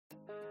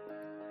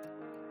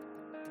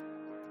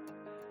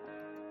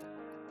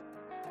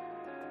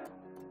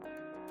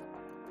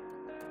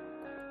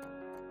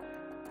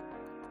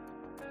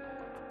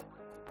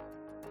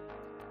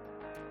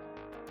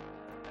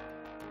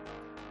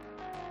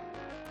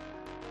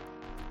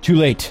Too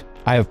late.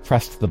 I have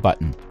pressed the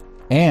button.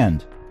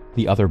 And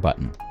the other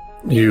button.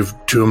 You've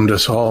doomed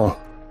us all.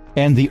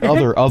 And the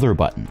other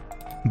button.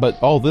 But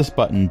all this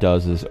button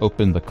does is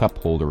open the cup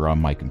holder on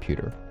my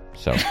computer.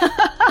 So.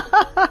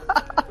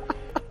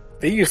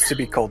 They used to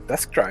be called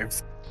disk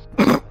drives.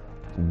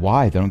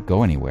 Why? They don't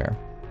go anywhere.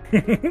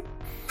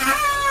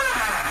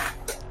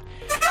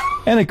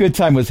 And a good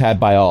time was had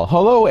by all.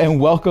 Hello and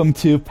welcome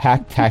to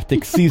Pack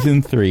Tactics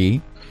Season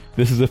 3.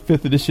 This is a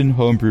 5th edition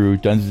homebrew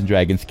Dungeons &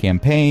 Dragons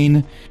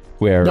campaign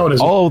where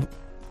all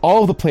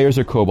of the players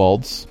are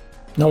kobolds.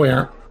 No, we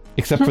aren't.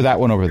 Except for that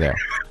one over there.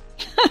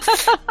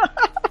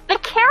 The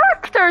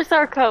characters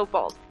are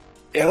kobolds.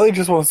 Ellie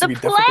just wants to be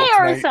difficult The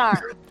players tonight.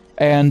 aren't.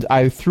 And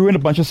I threw in a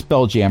bunch of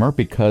Spelljammer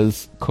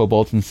because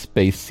kobolds in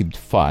space seemed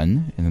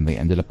fun, and then they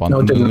ended up on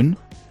the moon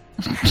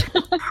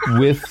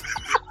with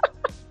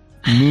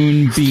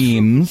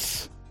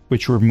moonbeams,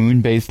 which were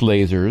moon-based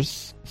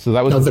lasers. So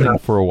that was a thing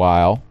for a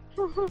while.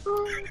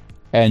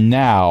 And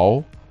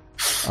now,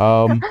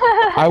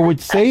 I would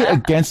say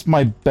against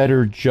my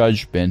better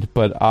judgment,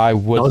 but I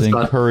was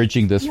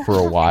encouraging this for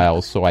a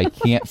while, so I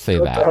can't say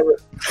that.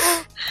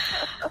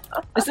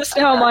 Is this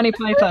now Monty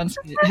Python's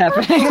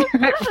happening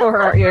right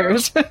before our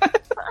ears?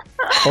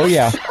 Oh,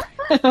 yeah.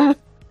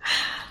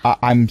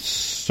 I'm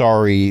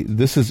sorry.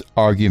 This is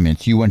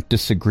arguments. You want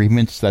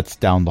disagreements? That's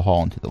down the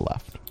hall and to the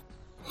left.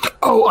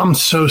 Oh, I'm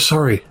so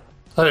sorry.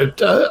 How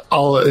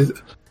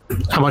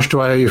much do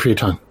I owe you for your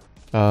time?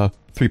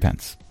 3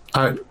 pence.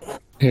 All right.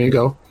 Here you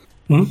go.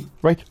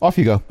 Right. Off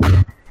you go.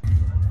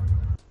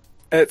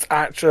 It's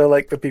actually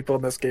like the people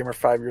in this game are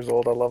 5 years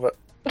old. I love it.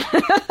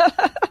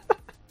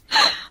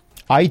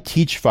 I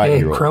teach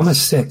 5-year-olds. Hey, Chroma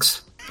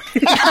 6.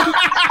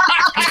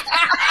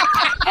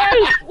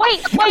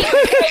 Wait.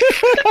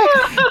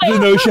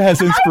 Zenosha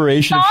has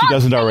inspiration if she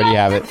doesn't already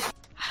have it.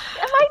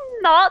 Am I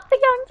not the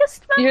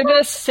youngest member? You're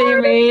the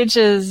same age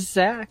as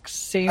Zach.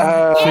 Six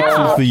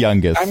is the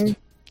youngest.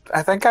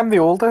 I think I'm the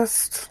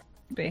oldest.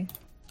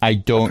 I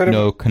don't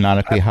know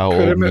canonically how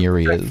old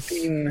Miri is.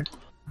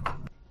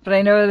 But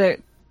I know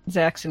that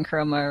Zax and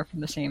Chroma are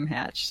from the same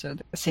hatch, so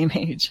they're the same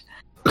age.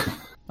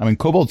 I mean,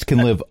 kobolds can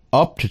live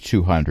up to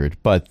 200,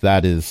 but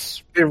that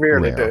is They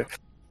rarely rare. do.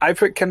 I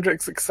put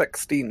Kendrick's at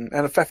 16,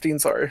 and 15,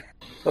 sorry.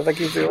 I think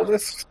he's the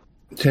oldest.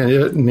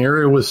 Yeah,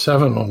 Neri was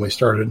 7 when we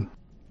started.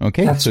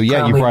 Okay, That's so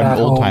yeah, you probably brought an about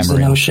old how old timer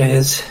in. Zenosha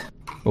is.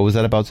 What was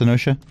that about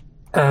Zenosha?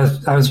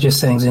 I was just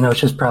saying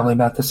Zenosha's probably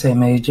about the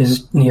same age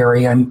as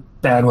Neri. I'm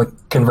bad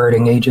with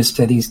converting ages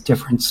to these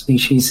different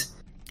species.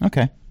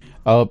 Okay.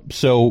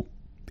 So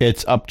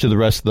it's up to the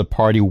rest of the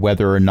party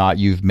whether or not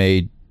you've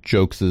made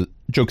jokes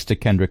to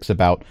Kendricks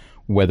about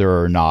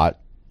whether or not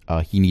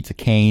he needs a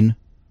cane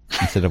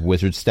instead of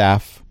wizard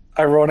staff.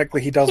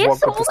 Ironically, he does He's walk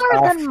with the older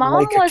staff than Mom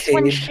like a was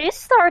when cane. she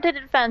started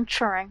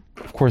adventuring.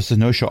 Of course,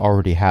 Zenosha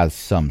already has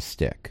some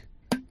stick.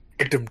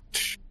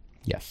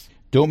 Yes.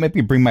 Don't make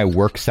me bring my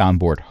work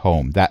soundboard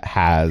home. That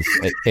has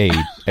a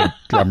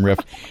drum riff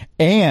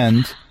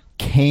and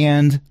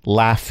canned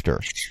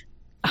laughter.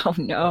 Oh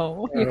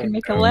no, you can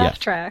make a laugh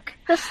track.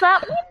 Does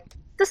that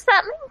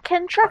mean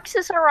Kendricks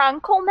is her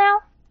uncle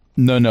now?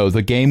 No.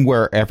 The game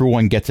where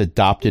everyone gets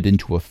adopted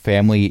into a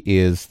family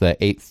is the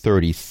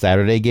 8:30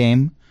 Saturday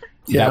game.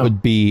 Yeah. That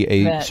would be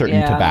a That-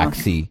 certain yeah.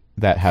 tabaxi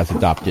that has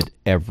adopted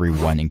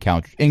everyone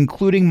encountered,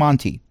 including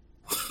Monty.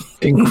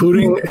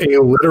 Including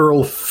a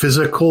literal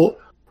physical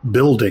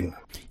building.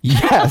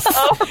 Yes.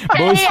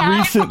 Most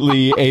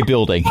recently, a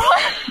building.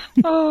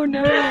 Oh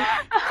no.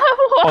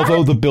 What?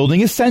 Although the building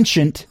is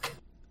sentient.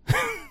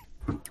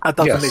 That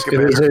doesn't Yes, make it it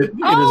better. is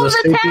a the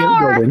sapient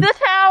tower! building. The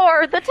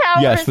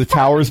tower! Yes, the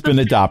tower's been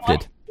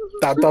adopted.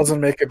 That doesn't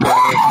make it better.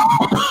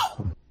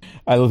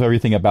 I love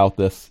everything about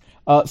this.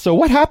 So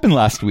what happened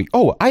last week?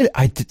 Oh,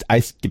 I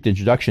skipped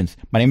introductions.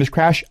 My name is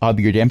Crash. I'll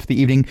be your DM for the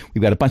evening.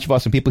 We've got a bunch of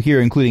awesome people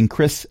here, including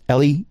Chris,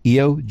 Ellie,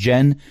 Eo,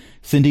 Jen,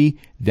 Cindy.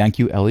 Thank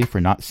you, Ellie,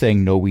 for not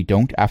saying no, we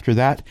don't after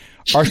that.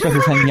 Archbeth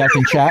is hanging out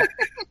in chat.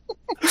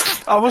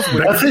 I was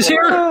Beth is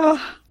here?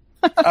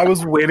 I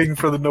was waiting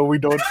for the no, we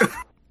don't.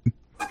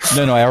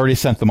 No, I already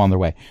sent them on their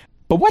way.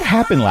 But what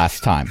happened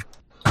last time?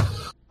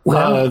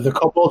 The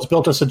kobolds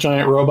built us a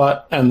giant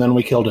robot, and then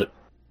we killed it.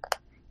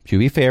 To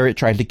be fair, it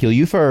tried to kill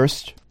you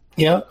first.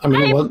 Yeah, I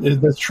mean,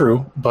 that's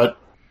true, but...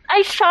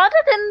 I shot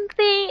it in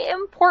the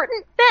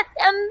important bit,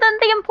 and then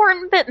the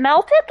important bit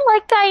melted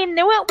like I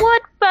knew it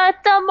would, but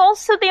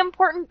also the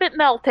important bit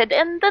melted,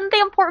 and then the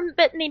important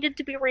bit needed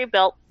to be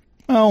rebuilt.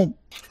 Well,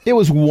 it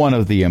was one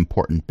of the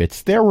important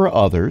bits. There were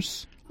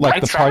others,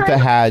 like the part that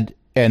had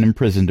an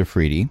imprisoned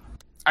Afridi.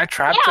 I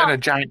trapped it in a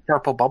giant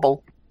purple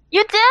bubble.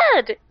 You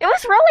did! It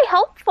was really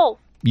helpful.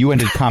 You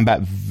ended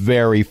combat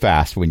very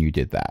fast when you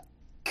did that.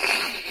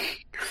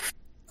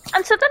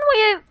 And so then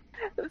we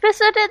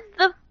visited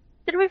the...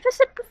 Did we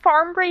visit the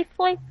farm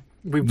briefly?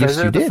 We Yes,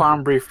 visited you the did.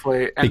 farm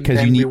briefly, and Because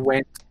then you need- we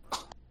went...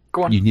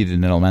 Go on. You needed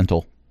an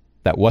elemental.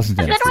 That wasn't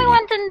an And then we Afridi.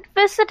 went and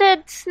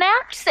visited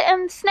Snacks,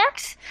 and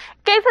Snacks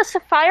gave us a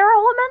fire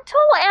elemental,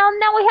 and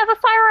now we have a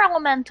fire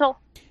elemental.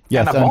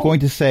 Yes, And and I'm going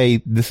to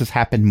say this has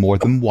happened more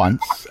than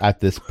once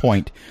at this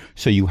point,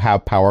 so you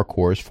have power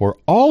cores for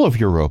all of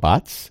your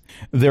robots.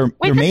 There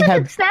We may visited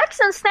have Snacks,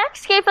 and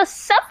Snacks gave us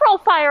several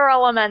fire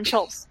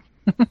elementals.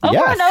 Over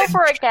Yes. and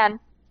over again.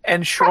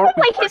 In short,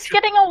 Probably he's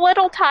getting a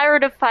little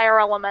tired of fire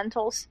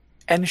elementals.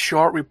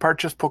 we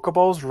purchased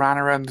Pokeballs, ran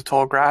around the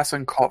tall grass,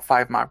 and caught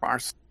 5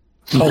 Magmars.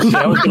 Oh, see,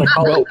 I was going to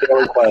call it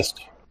Daily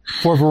Quest.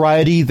 for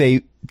variety.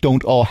 They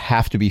don't all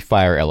have to be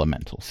fire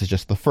elementals. It's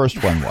just the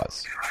first one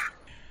was.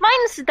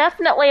 Mine's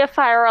definitely a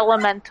fire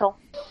elemental.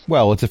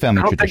 Well, it's a family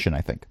I don't tradition,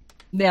 I think.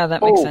 Yeah,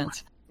 that makes Oh.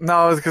 sense.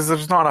 No, because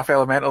there's not enough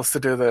elementals to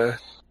do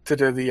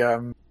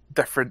the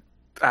different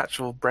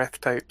actual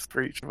breath types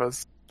for each of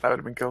us. That would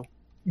have been cool.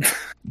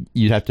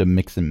 You'd have to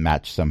mix and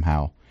match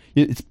somehow.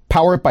 It's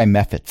powered by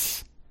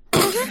Mephits.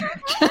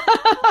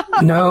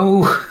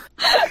 No.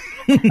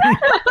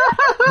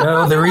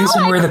 No, the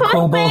reason we're the I could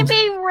Kobold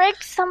maybe rig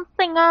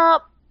something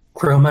up.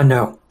 Chroma,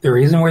 no. The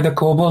reason we're the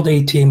Kobold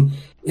A-Team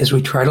is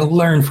we try to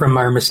learn from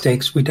our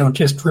mistakes. We don't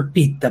just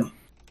repeat them.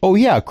 Oh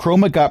yeah,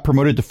 Chroma got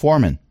promoted to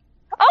foreman.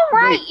 Oh,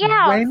 right,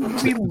 yeah. When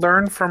did we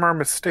learn from our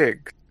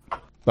mistake?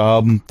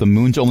 The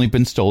moon's only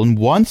been stolen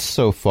once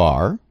so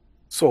far.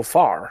 So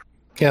far.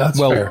 Yeah, that's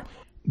Well, fair.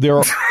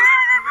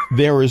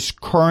 there is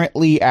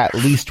currently at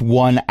least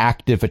one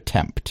active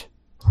attempt,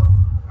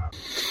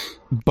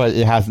 but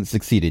it hasn't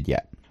succeeded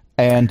yet.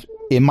 And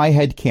in my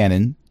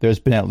headcanon, there's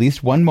been at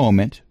least one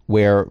moment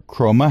where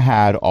Chroma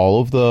had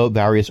all of the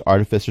various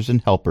artificers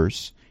and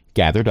helpers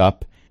gathered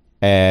up,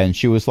 and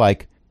she was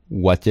like,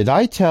 "What did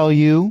I tell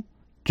you?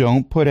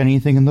 Don't put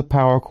anything in the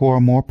power core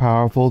more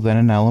powerful than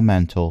an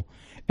elemental.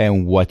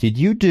 And what did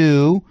you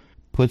do?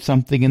 Put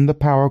something in the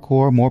power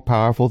core more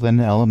powerful than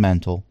an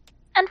elemental."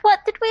 And what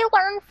did we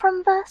learn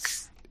from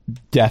this?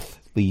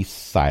 Deathly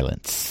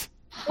silence.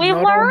 We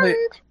Not learned only-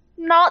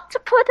 not to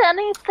put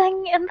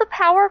anything in the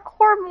power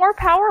core more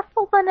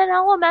powerful than an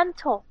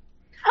elemental.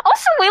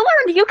 Also, we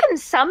learned you can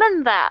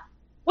summon that,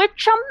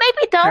 which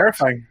maybe don't.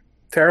 Terrifying.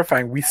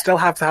 Terrifying. We still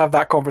have to have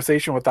that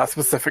conversation with that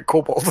specific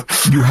kobold.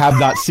 You have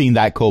not seen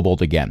that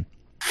kobold again.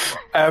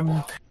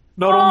 Not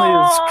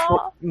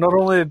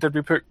only did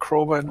we put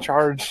Chroma in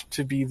charge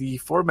to be the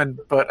foreman,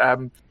 but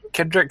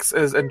Kendricks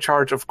is in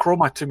charge of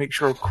Chroma to make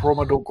sure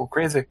Chroma don't go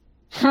crazy.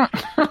 Because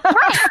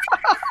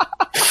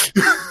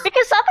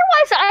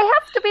otherwise I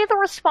have to be the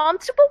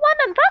responsible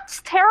one, and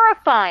that's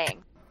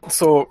terrifying.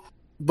 So,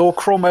 though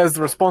Chroma is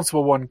the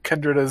responsible one,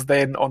 Kindred is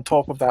then on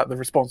top of that the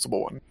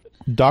responsible one.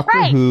 Doctor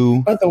Right.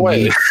 Who By the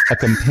way- needs a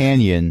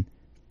companion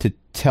to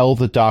tell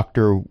the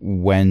Doctor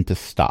when to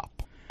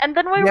stop. And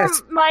then we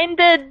Yes.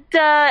 reminded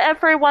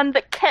everyone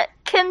that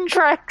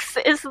Kendricks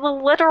is the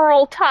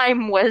literal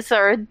time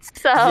wizard,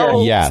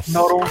 so... Yes.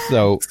 Not only-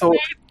 So So,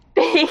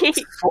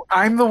 so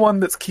I'm the one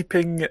that's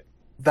keeping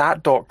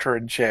that doctor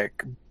in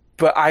check,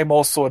 but I'm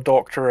also a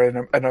doctor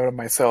in and of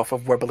myself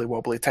of wibbly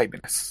wobbly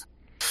timeliness.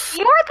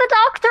 You're the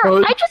doctor!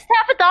 Well- I just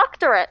have a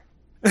doctorate!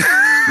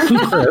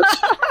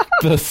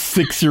 the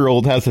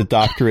 6-year-old has a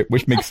doctorate,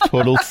 which makes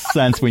total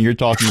sense when you're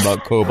talking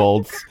about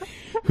kobolds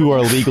who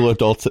are legal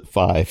adults at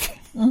 5.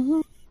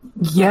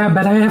 Yeah,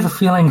 but I have a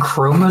feeling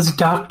Chroma's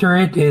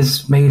doctorate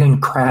is made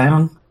in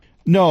crown.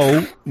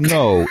 No,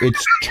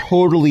 it's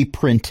totally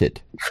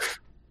printed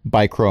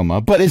by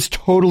Chroma, but it's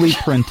totally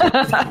printed.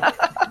 It's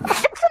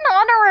an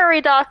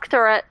honorary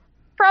doctorate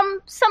from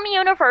some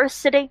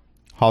university.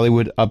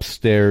 Hollywood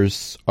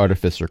Upstairs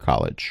Artificer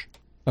College.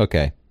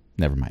 Okay,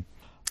 never mind.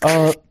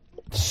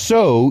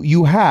 So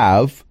you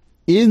have,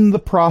 in the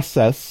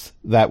process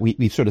that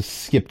we sort of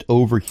skipped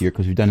over here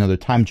because we've done another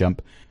time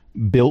jump,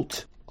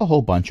 built a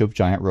whole bunch of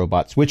giant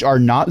robots, which are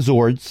not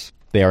Zords.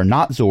 They are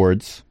not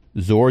Zords.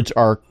 Zords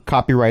are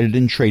copyrighted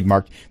and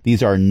trademarked.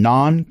 These are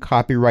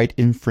non-copyright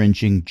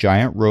infringing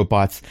giant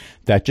robots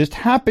that just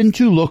happen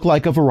to look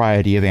like a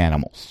variety of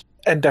animals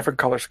In different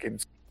color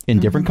schemes. in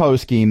different color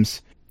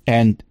schemes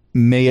and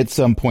may at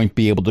some point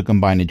be able to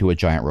combine into a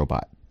giant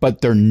robot.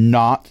 But they're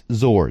not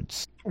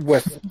Zords.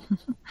 With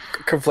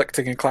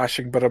conflicting and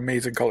clashing but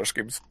amazing color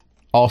schemes.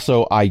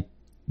 Also,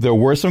 there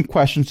were some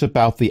questions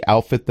about the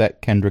outfit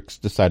that Kendricks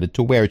decided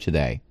to wear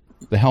today.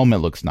 The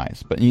helmet looks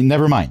nice, but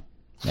never mind.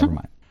 Never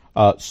mind.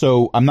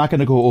 So I'm not going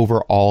to go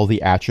over all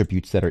the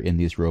attributes that are in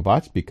these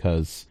robots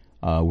because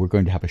we're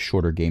going to have a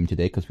shorter game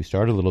today because we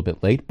started a little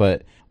bit late.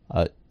 But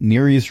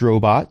Neri's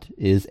robot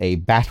is a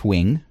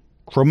Batwing.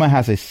 Chroma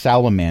has a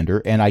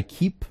Salamander, and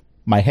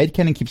my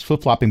headcanon keeps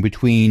flip-flopping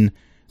between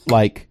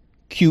like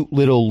cute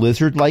little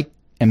lizard-like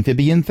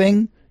amphibian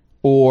thing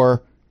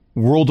or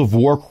World of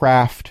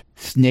Warcraft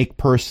snake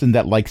person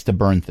that likes to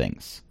burn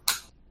things.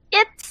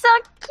 It's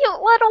a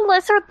cute little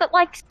lizard that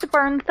likes to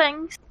burn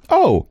things.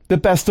 Oh, the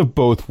best of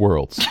both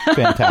worlds.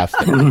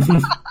 Fantastic.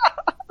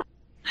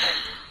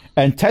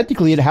 And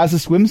technically it has a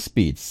swim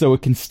speed, so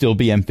it can still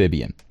be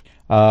amphibian.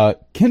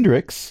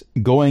 Kendricks,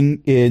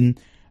 going in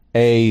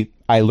I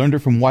learned it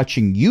from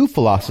watching you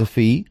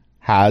philosophy,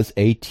 has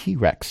a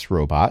T-Rex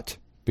robot,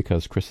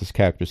 because Chris's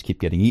characters keep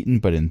getting eaten,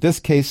 but in this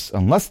case,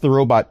 unless the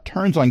robot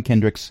turns on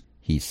Kendricks,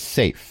 he's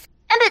safe.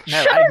 And it No,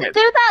 I shouldn't get-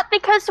 do that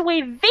because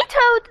we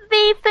vetoed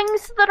the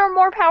things that are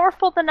more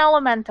powerful than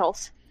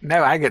elementals.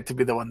 Now I get to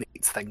be the one that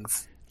eats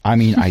things. I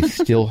mean, I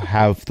still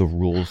have the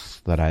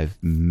rules that I've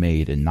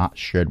made and not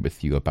shared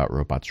with you about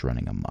robots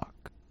running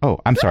amok. Oh,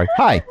 I'm sorry.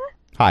 Hi.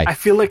 I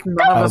feel like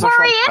none of us Don't are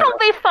worry, shocked by it'll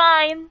this. be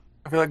fine.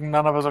 I feel like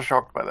none of us are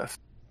shocked by this.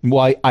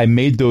 Well, I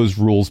made those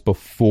rules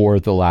before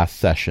the last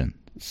session,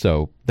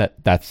 so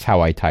that's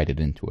how I tied it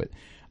into it.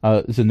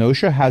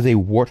 Zenosha has a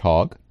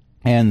warthog,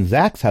 and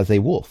Zax has a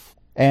wolf.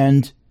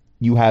 And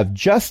you have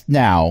just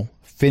now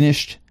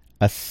finished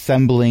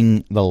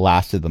assembling the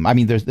last of them. I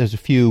mean, there's a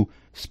few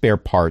spare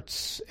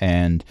parts,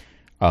 and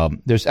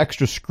there's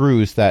extra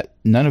screws that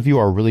none of you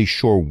are really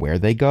sure where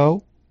they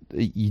go.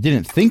 You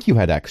didn't think you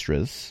had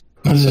extras.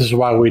 This is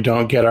why we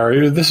don't get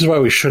this is why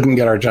we shouldn't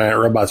get our giant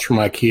robots from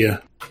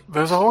IKEA.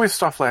 There's always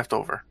stuff left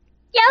over.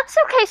 Yeah, it's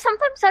okay.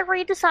 Sometimes I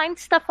redesign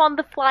stuff on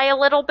the fly a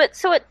little bit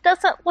so it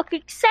doesn't look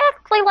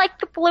exactly like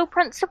the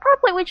blueprint, so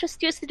probably we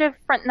just use a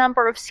different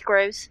number of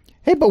screws.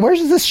 Hey, but where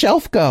does this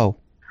shelf go?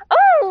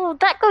 Oh,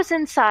 that goes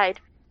inside.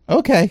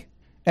 Okay.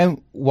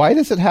 And why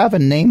does it have a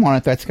name on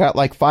it that's got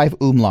like 5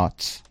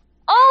 umlauts?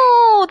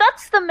 Oh,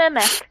 that's the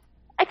mimic.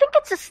 I think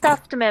it's a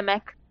stuffed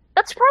mimic.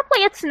 That's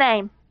probably its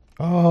name.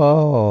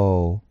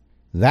 Oh,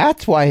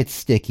 that's why it's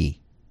sticky.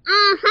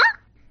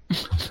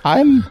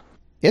 Mm-hmm.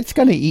 It's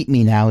gonna eat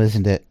me now,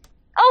 isn't it?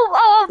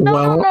 Oh, no,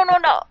 Well-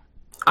 no.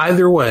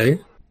 Either way,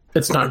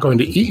 it's not going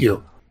to eat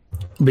you.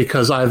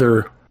 Because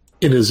either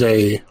it is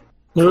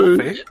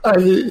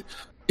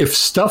if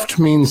stuffed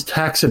means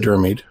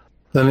taxidermied,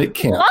 then it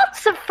can't.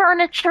 Lots of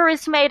furniture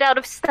is made out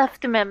of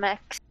stuffed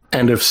mimics.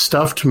 And if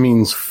stuffed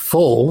means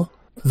full,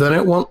 then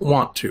it won't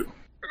want to.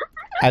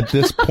 At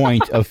this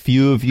point, a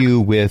few of you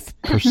with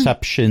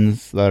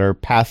perceptions that are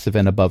passive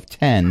and above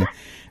 10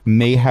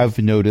 may have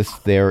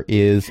noticed there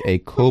is a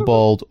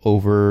kobold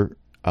over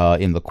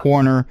in the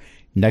corner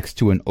next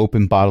to an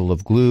open bottle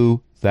of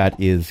glue that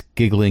is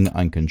giggling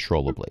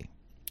uncontrollably.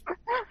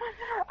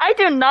 I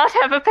do not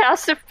have a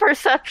passive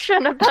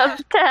perception above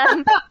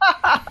 10.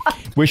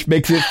 Which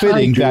makes it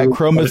fitting I do, that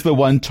Chroma's but- the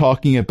one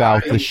talking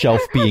about the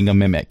shelf being a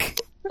mimic.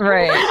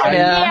 Right.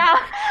 Yeah,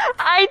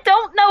 I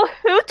don't know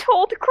who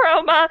told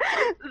Chroma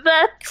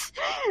that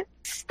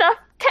stuffed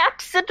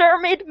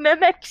taxidermied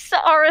mimics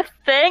are a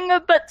thing,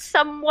 but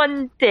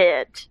someone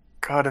did.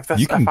 God, if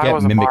You can I get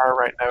was a mimic Mara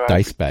right now,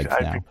 dice bags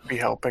I'd now. be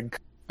helping.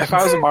 If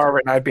I was a Mara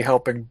right now, I'd be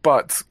helping.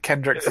 But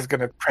Kendricks is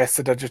going to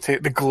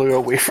prestidigitate the glue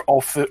away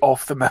off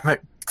the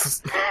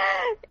mimics.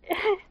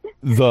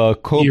 The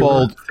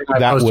kobold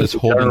that was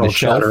holding general the chat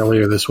shelf.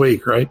 earlier this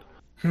week, right?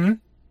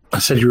 I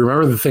said you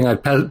remember the thing I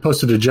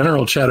posted to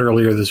general chat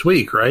earlier this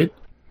week, right?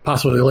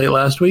 Possibly late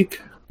last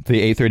week. The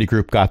 830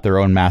 group got their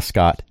own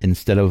mascot.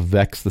 Instead of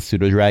Vex the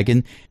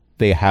pseudo-dragon,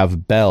 they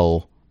have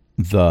Belle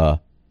the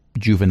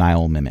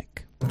juvenile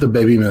mimic. The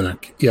baby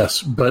mimic,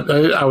 yes. But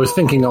I was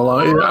thinking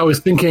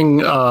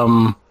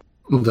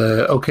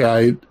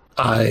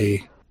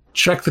I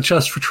check the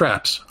chest for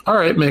traps. All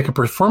right, make a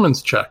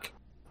performance check.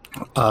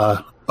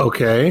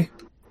 Okay.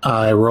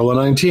 I roll a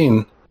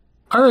 19.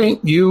 All right,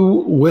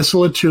 you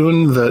whistle a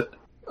tune that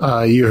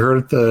you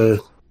heard at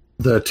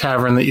the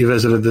tavern that you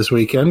visited this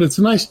weekend. It's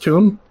a nice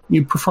tune.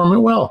 You perform it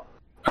well.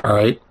 All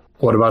right,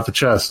 what about the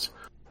chest?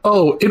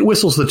 Oh, it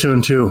whistles the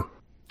tune too.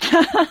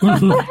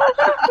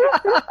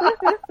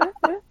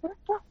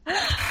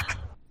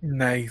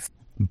 Nice.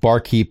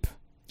 Barkeep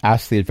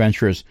asks the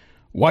adventurers,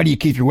 "Why do you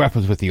keep your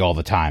weapons with you all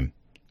the time?"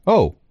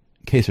 "Oh,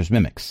 in case there's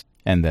mimics."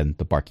 And then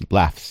the barkeep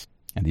laughs,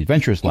 and the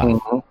adventurers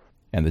laugh,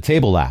 and the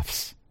table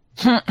laughs.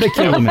 They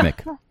kill the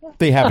mimic.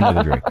 They have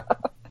another drink.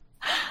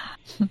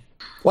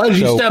 Why did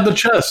you So- stab the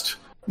chest?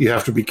 You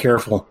have to be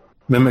careful.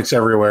 Mimics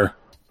everywhere.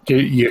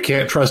 You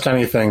can't trust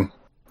anything.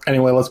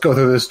 Anyway, let's go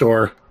through this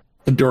door.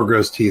 The door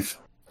grows teeth.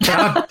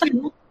 God,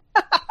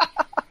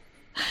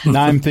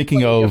 Now I'm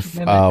thinking of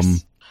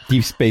Mimics.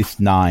 Deep Space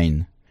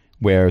Nine,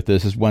 where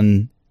there's this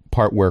one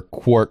part where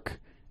Quark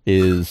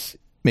is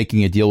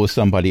making a deal with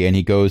somebody, and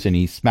he goes and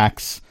he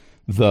smacks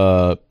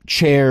the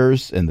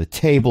chairs and the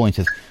table, and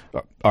he says,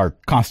 "Our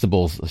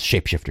constable's a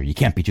shapeshifter. You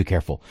can't be too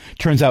careful."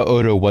 Turns out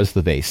Odo was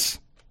the vase.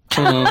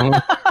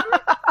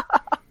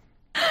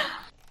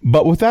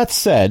 But with that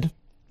said,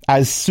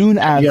 as soon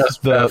as Yes,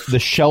 Beth. the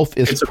shelf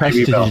is It's a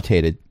baby bell.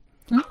 prestidigitated,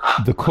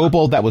 the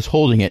kobold that was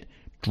holding it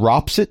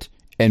drops it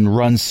and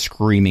runs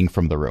screaming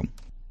from the room.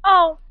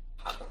 Oh.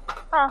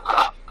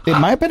 It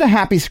might have been a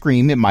happy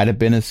scream. It might have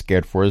been a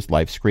scared for his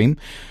life scream.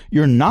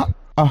 You're not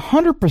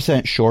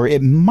 100% sure.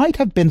 It might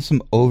have been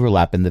some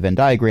overlap in the Venn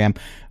diagram,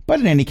 but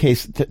in any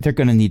case, they're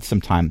going to need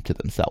some time to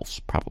themselves,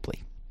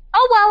 probably.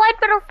 Oh, well, I'd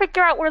better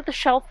figure out where the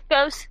shelf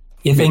goes.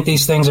 You think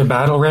these things are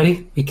battle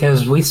ready?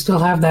 Because we still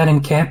have that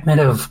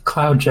encampment of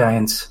cloud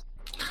giants.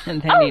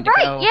 And they Oh, need to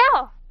right, go.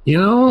 yeah. You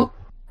know,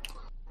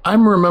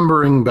 I'm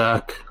remembering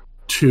back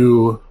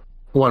to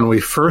when we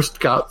first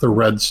got the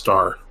Red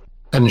Star,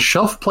 and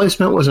shelf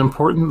placement was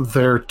important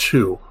there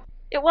too.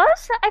 It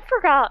was? I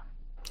forgot.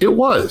 It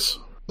was.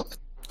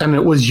 And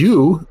it was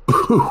you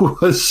who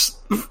was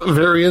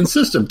very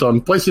insistent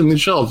on placing the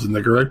shelves in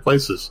the correct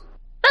places.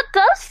 That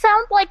does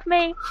sound like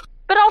me,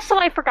 but also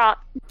I forgot.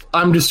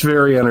 I'm just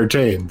very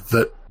entertained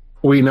that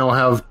we now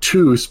have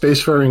 2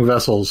 spacefaring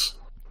vessels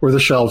where the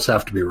shelves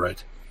have to be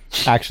right.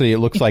 Actually, it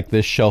looks like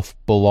this shelf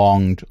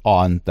belonged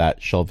on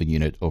that shelving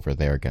unit over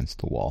there against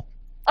the wall.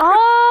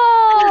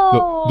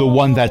 Oh! The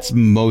one that's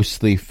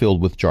mostly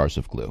filled with jars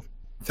of glue.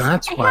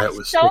 That's I why have it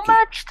was so sticky.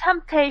 much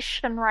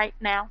temptation right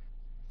now.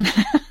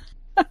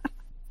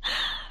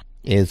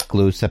 Is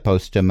glue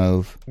supposed to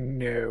move?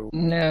 No.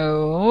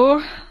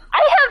 No.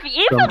 I have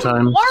even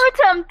Sometimes. more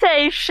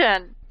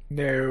temptation.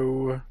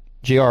 No.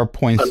 JR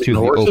points I mean, to the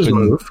horses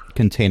open move.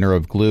 container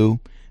of glue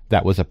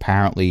that was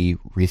apparently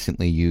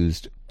recently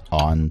used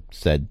on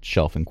said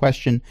shelf in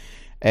question.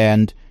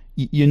 And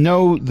you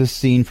know the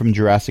scene from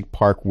Jurassic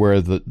Park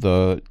where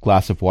the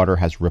glass of water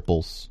has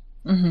ripples?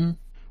 Mm-hmm.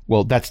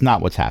 Well, that's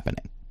not what's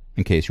happening,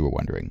 in case you were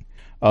wondering.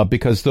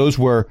 Because those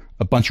were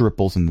a bunch of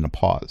ripples and then a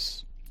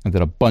pause. And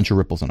then a bunch of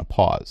ripples and a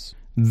pause.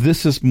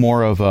 This is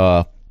more of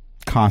a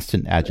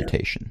constant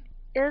agitation.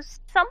 Is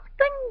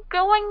something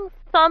going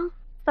thump,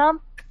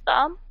 thump,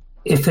 thump?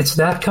 If it's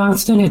that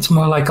constant, it's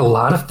more like a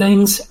lot of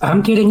things.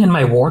 I'm getting in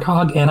my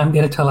warthog, and I'm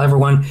going to tell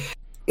everyone,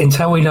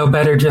 until we know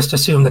better, just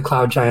assume the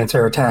cloud giants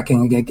are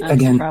attacking That's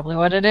again. probably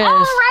what it is. All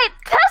right,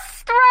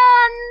 test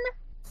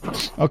run!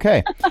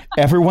 Okay.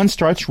 Everyone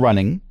starts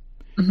running.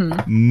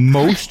 Mm-hmm.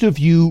 Most of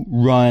you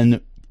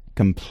run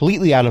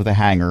completely out of the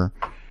hangar.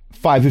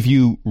 5 of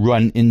you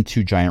run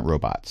into giant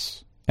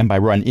robots. And by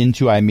run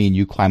into, I mean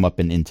you climb up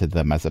and into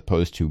them as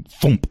opposed to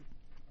thump.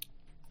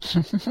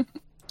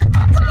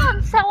 Come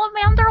on,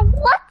 Salamander,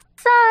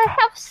 let's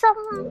have some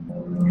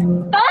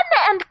fun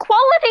and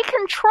quality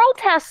control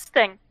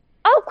testing.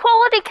 Oh,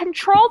 quality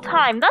control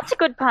time. That's a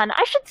good pun.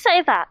 I should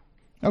say that.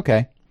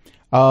 Okay.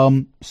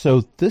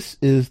 So this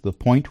is the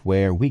point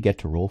where we get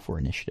to roll for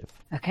initiative.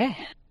 Okay.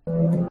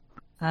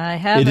 I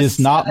have It a is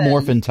not 7.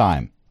 morphin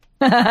time.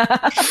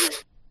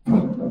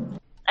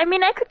 I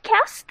mean, I could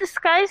cast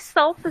Disguise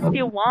Self if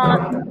you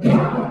want.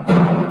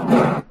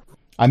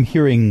 I'm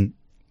hearing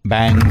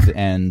bangs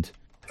and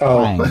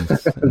Oh,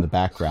 clangs in the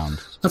background.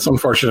 that's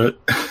unfortunate.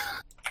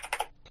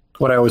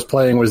 What I was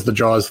playing was the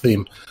Jaws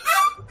theme.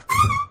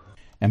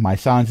 And my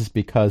silence is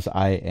because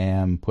I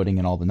am putting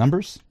in all the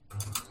numbers.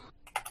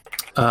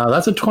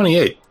 That's a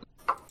 28.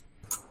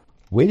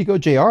 Way to go,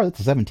 JR. That's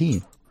a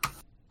 17.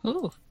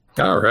 Ooh.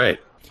 All right.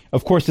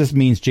 Of course, this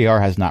means JR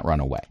has not run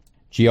away.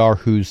 JR,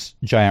 whose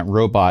giant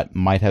robot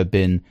might have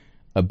been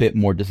a bit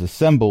more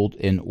disassembled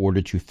in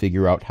order to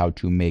figure out how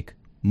to make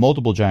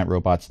multiple giant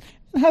robots,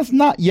 has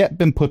not yet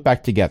been put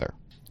back together.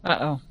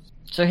 Uh-oh.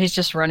 So he's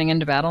just running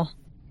into battle?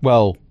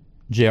 Well,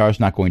 JR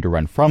is not going to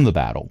run from the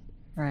battle,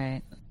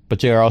 Right. but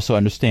JR also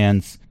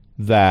understands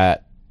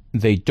that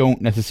they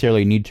don't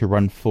necessarily need to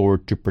run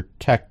forward to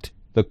protect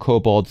the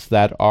kobolds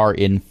that are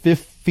in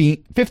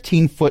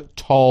 15-foot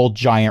tall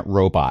giant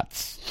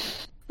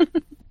robots.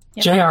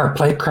 JR,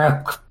 play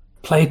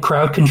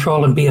crowd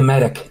control and be a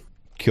medic.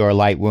 Cure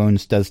light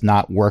wounds does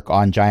not work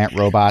on giant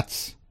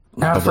robots.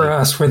 Not for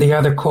us, for the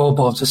other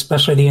kobolds,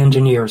 especially the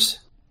engineers.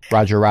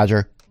 Roger,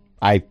 Roger.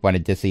 I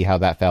wanted to see how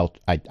that felt.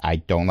 I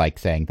don't like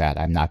saying that.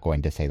 I'm not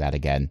going to say that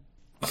again.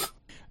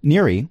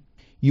 Neri,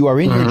 you are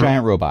in your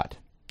giant robot.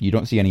 You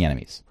don't see any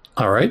enemies.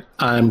 All right.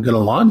 I'm going to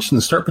launch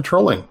and start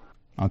patrolling.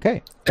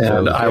 Okay.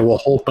 And I will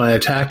hold my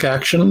attack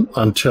action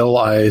until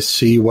I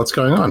see what's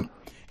going on.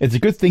 It's a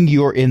good thing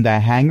you're in the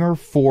hangar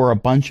for a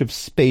bunch of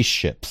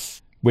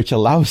spaceships, which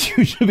allows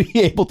you to be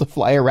able to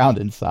fly around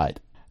inside.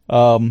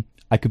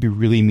 I could be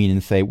really mean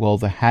and say, well,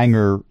 the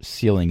hangar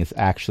ceiling is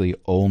actually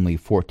only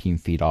 14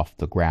 feet off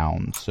the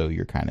ground, so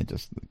you're kind of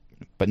just...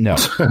 But no.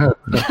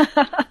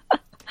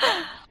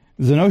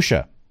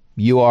 Zenosha,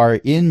 you are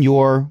in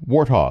your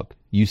warthog.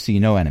 You see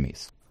no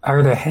enemies.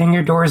 Are the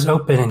hangar doors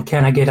open and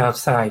can I get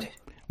outside?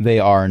 They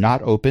are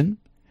not open,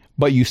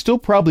 but you still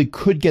probably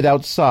could get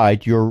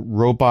outside. Your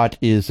robot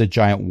is a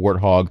giant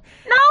warthog.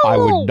 No! I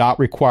would not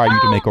require you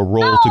to make a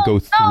roll to go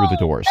through the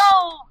doors.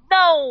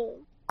 No!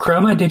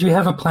 Chroma, did you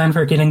have a plan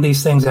for getting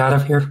these things out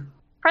of here?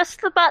 Press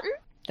the button.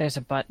 There's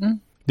a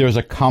button. There's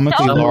a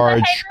comically No,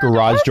 large the hangar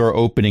garage door. door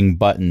opening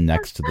button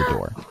next to the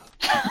door.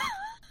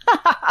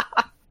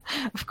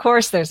 Of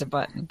course there's a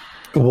button.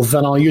 Well,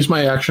 then I'll use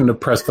my action to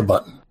press the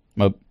button.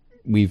 Well,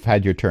 we've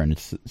had your turn.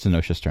 It's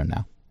Zenosha's turn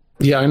now.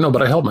 Yeah, I know,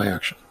 but I held my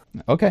action.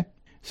 Okay.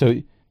 So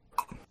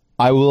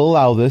I will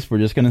allow this. We're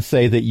just going to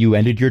say that you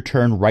ended your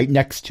turn right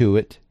next to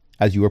it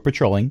as you were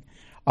patrolling.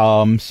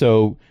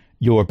 So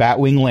your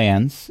Batwing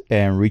lands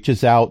and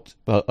reaches out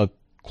a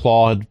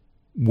clawed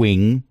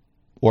wing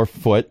or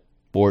foot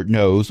or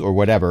nose or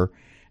whatever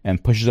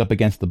and pushes up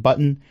against the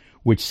button,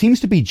 which seems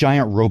to be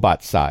giant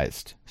robot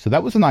sized. So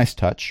that was a nice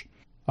touch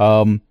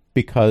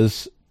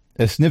because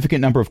a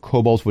significant number of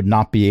kobolds would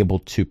not be able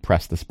to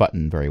press this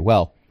button very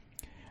well.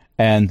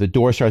 And the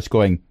door starts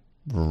going,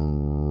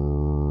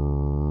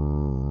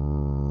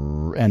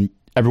 and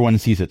everyone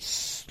sees it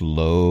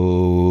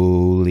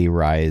slowly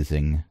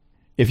rising.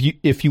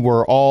 If you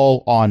were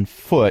all on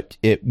foot,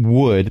 it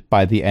would,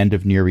 by the end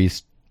of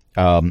Neri's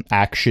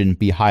action,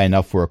 be high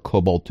enough for a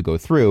kobold to go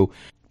through.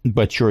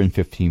 but you're in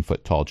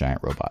 15-foot tall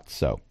giant robots,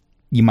 so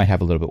you might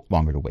have a little bit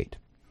longer to wait.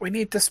 We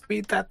need to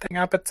speed that thing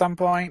up at some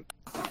point.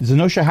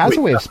 Zenosha has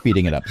a way of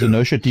speeding it up.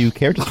 Zenosha, do you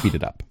care to speed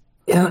it up?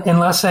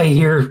 Unless I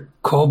hear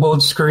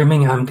kobolds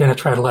screaming, I'm going to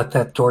try to let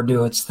that door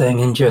do its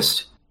thing and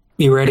just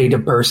be ready to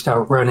burst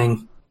out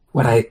running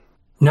when I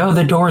know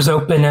the door's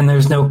open and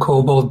there's no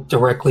kobold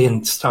directly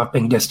in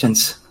stopping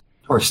distance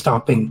or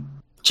stopping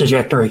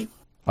trajectory.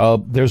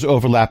 There's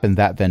overlap in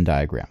that Venn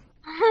diagram.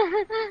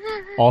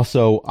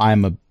 Also,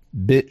 I'm a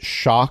bit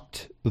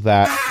shocked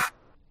that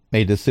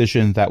a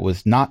decision that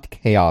was not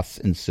chaos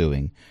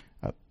ensuing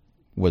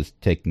was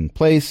taking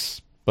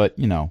place, but,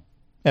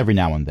 every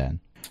now and then.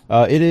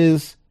 It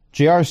is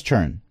JR's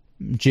turn.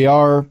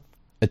 JR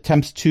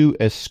attempts to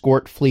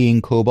escort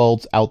fleeing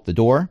kobolds out the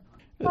door.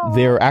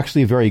 They're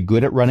actually very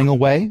good at running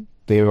away.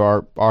 They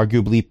are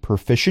arguably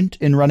proficient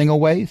in running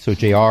away, so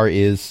JR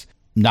is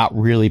not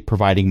really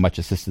providing much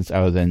assistance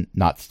other than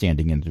not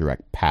standing in the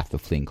direct path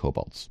of fleeing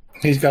kobolds.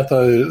 He's got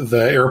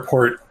the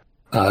airport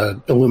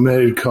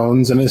illuminated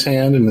cones in his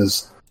hand and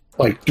is,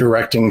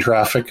 directing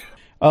traffic.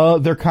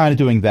 They're kind of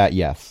doing that,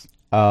 yes.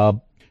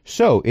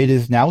 So it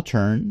is now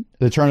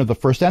the turn of the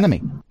first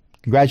enemy.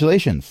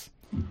 Congratulations.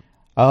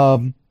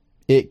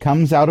 It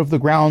comes out of the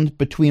ground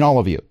between all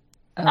of you.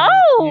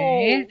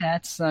 Okay,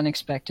 that's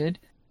unexpected.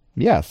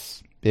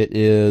 Yes, it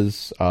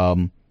is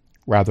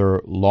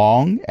rather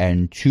long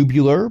and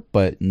tubular,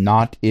 but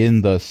not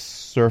in the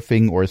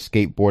surfing or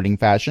skateboarding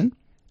fashion,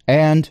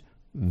 and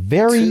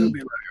very,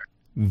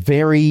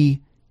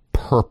 very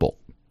purple.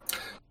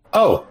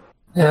 Oh.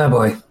 Yeah,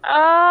 boy.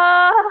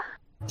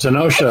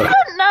 Zenosha.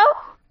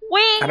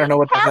 I don't know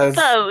what that is.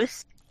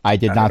 Those. I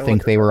did not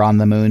think they were on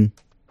the moon.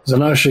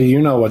 Zenosha,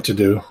 you know what to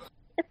do.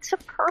 It's a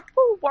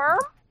purple worm?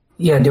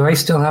 Yeah, do I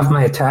still have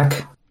my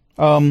attack?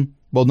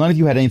 Well, none of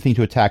you had anything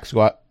to attack,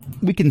 so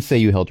we can say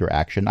you held your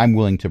action. I'm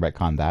willing to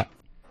retcon that.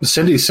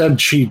 Cindy said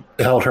she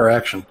held her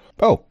action.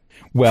 Oh,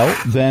 well,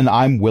 then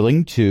I'm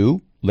willing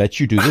to let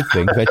you do the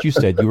thing that you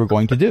said you were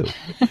going to do.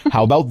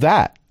 How about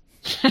that?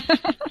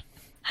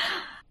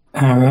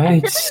 All right. I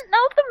didn't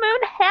know the moon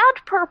had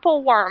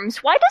purple worms.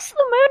 Why does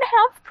the moon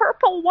have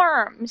purple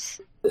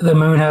worms? The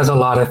moon has a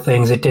lot of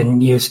things it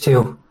didn't used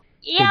to.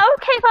 Yeah,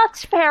 okay,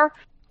 that's fair.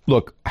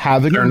 Look,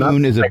 having a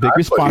moon is a big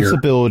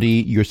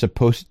responsibility. You're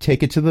supposed to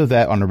take it to the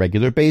vet on a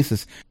regular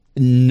basis.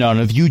 None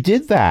of you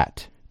did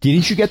that.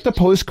 Didn't you get the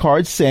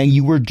postcard saying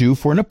you were due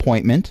for an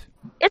appointment?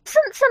 Isn't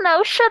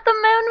Zenosha the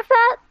moon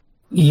vet?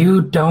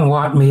 You don't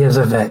want me as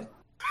a vet.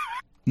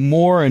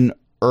 More an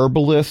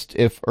herbalist,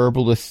 if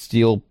herbalists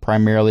deal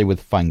primarily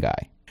with fungi.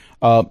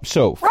 Right, that's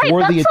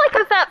like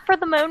a vet for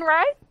the moon,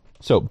 right?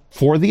 So,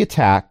 for the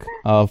attack,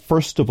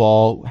 first of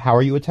all, how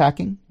are you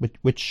attacking?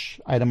 Which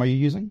item are you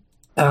using?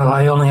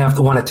 I only have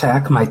the one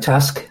attack, my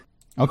tusk.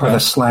 Okay. Or the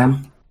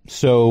slam.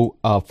 So,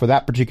 for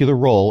that particular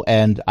roll,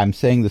 and I'm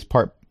saying this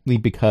partly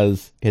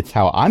because it's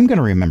how I'm going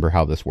to remember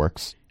how this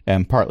works,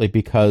 and partly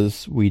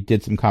because we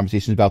did some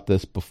conversations about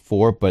this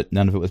before, but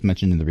none of it was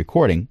mentioned in the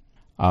recording.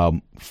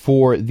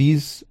 For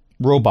these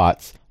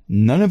robots,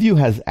 none of you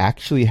has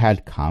actually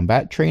had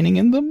combat training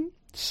in them,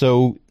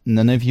 so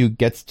none of you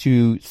gets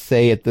to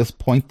say at this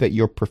point that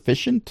you're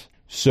proficient.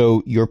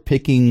 So you're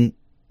picking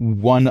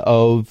one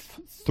of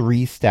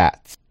 3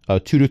 stats, 2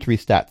 to 3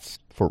 stats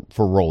for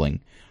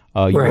rolling.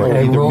 Right,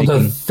 I rolled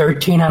a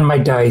 13 on my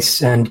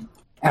dice and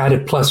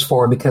added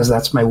 +4 because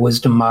that's my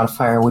wisdom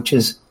modifier, which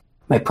is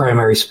my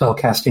primary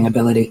spellcasting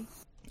ability.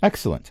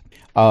 Excellent.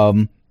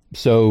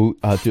 So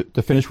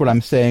to finish what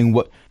I'm saying,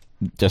 what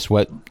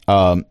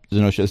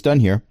Zenosha has done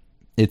here,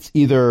 it's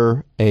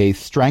either a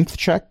strength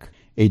check,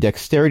 a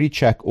dexterity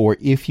check, or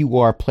if you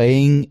are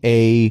playing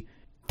a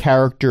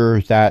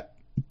character that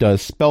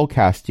does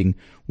spellcasting,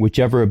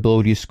 whichever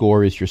ability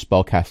score is your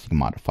spellcasting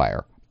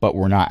modifier. But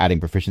we're not adding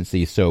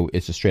proficiency, so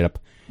it's a straight up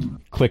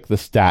click the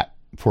stat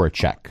for a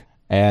check.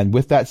 And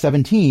with that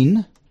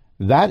 17,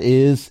 that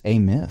is a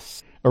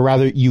miss. Or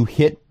rather, you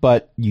hit,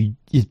 but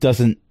it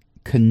doesn't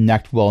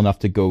connect well enough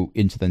to go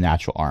into the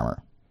natural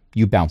armor.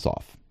 You bounce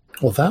off.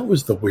 Well, that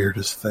was the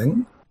weirdest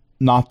thing.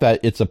 Not that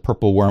it's a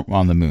purple worm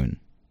on the moon.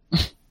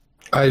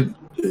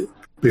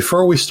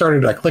 Before we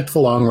started, I clicked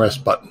the long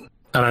rest button,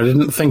 and I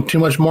didn't think too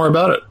much more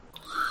about it.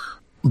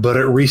 But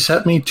it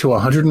reset me to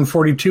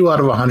 142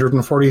 out of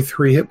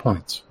 143 hit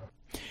points.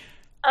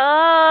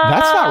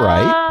 That's not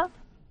right.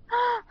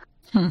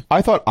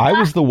 I thought I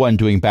was the one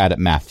doing bad at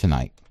math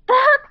tonight.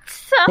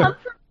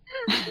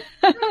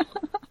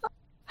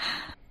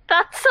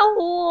 That's a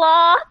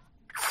lot.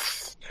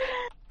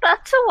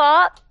 That's a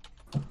lot.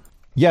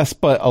 Yes,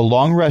 but a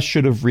long rest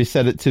should have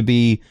reset it to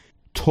be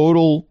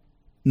total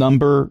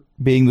number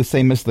being the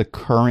same as the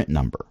current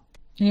number.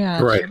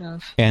 Yeah, right.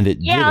 And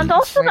it didn't. And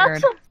also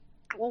that's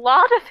a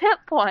lot of hit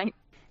points.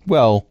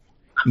 Well,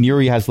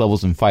 Neri has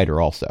levels in Fighter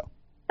also.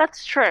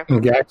 That's true.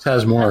 And Gax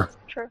has more. That's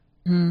true.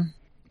 Mm.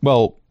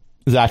 Well,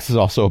 Zax is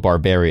also a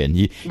barbarian.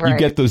 You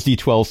get those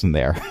D12s in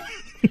there.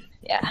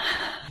 Yeah.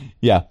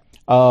 Yeah.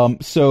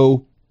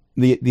 So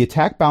the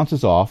attack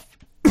bounces off.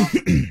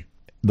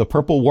 The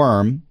purple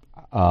worm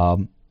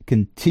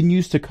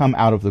continues to come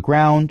out of the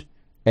ground,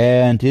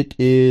 and it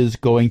is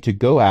going to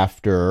go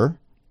after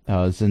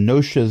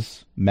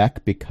Zenosha's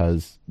mech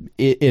because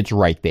it's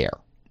right there.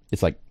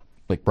 It's like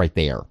right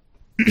there.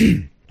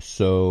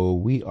 So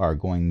we are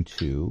going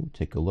to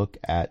take a look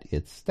at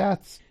its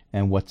stats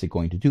and what's it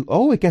going to do.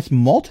 Oh, it gets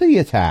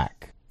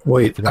multi-attack.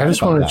 Wait, I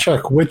just want to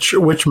check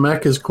which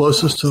mech is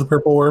closest to the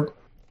purple orb.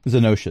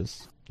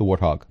 Zenosha's, the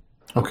warthog.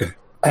 Okay.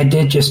 I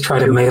did just try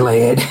to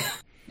melee it.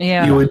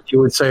 Yeah. You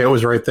would say it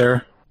was right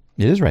there?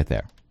 It is right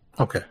there.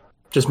 Okay.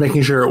 Just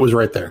making sure it was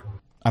right there.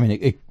 I mean,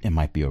 it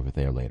might be over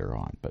there later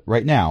on, but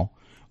right now.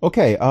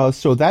 Okay,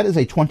 so that is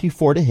a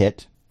 24 to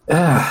hit.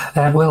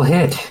 That will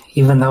hit,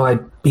 even though I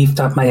beefed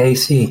up my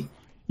AC.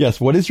 Yes,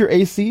 what is your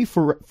AC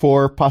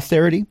for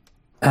posterity?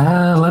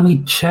 Let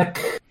me check.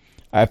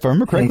 If I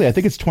remember correctly, I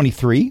think it's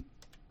 23.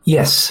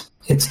 Yes,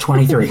 it's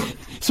 23.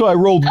 So I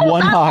rolled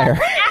one higher.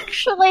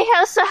 Actually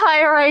has a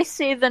higher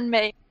AC than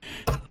me.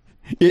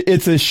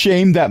 It's a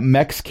shame that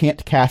mechs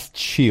can't cast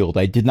shield.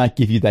 I did not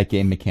give you that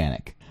game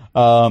mechanic.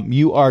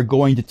 You are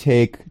going to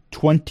take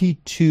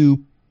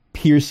 22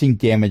 piercing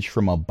damage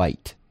from a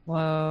bite.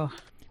 Whoa.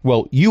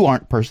 Well, you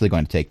aren't personally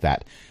going to take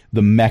that.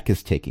 The mech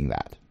is taking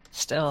that.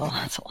 Still,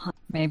 that's a lot.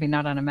 Maybe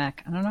not on a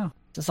mech. I don't know.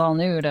 This is all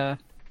new to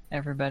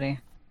everybody.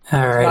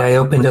 All right, I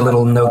opened a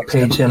little note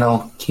page, and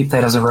I'll keep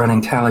that as a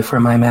running tally for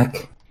my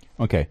mech.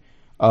 Okay.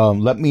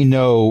 Let me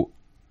know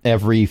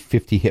every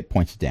 50 hit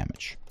points of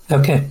damage.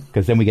 Okay.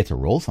 Because then we get to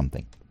roll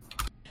something.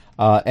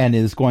 And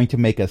is going to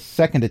make a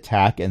second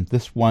attack, and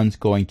this one's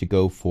going to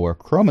go for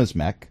Chroma's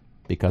mech,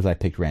 because I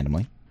picked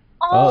randomly.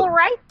 All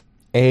right.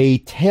 A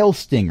tail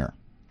stinger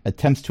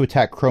attempts to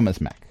attack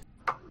Chroma's mech.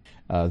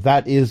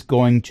 That is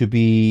going to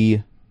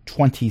be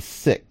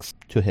 26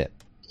 to hit.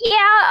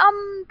 Yeah,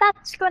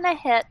 that's gonna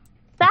hit.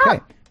 That, Okay.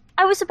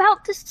 I was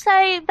about to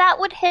say that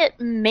would hit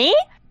me,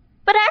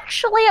 but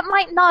actually it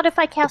might not if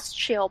I cast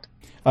shield.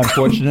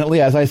 Unfortunately,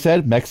 as I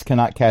said, mechs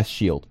cannot cast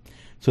shield.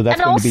 So that's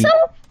And going to be...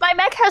 also, my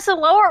mech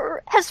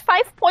has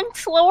 5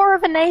 points lower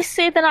of an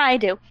AC than I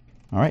do.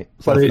 All right.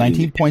 So that's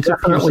 19 points of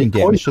piercing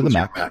damage to the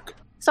mech.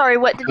 Sorry,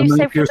 what did How you many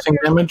say for piercing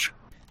the damage?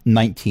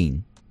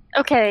 19.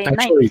 Okay,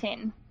 Actually-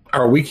 19.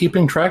 Are we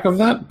keeping track of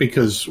that?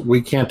 Because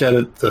we can't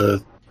edit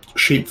the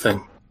sheet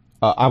thing.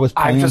 I was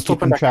I planning on just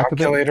opened keeping a track of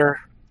it, calculator.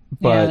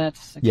 but yeah,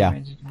 that's a good yeah. way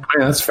to do it.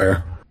 Yeah, that's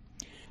fair.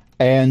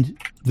 And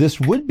this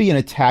would be an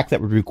attack that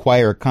would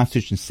require a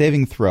Constitution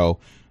saving throw.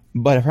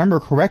 But if I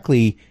remember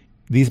correctly,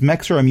 these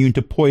mechs are immune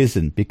to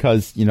poison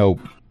because,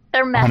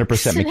 They're mechs.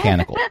 100%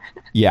 mechanical.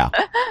 Yeah.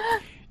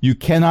 You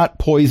cannot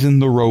poison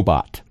the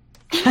robot.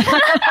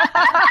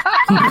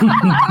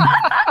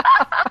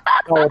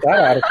 Oh,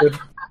 that attitude.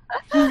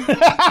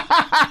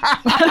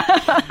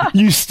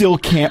 You still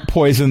can't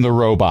poison the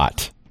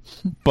robot.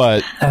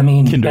 But, I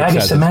mean, Kindred bag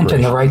of says cement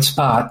in the inspiration. right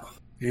spot.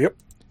 Yep.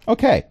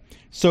 okay.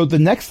 So the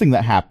next thing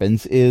that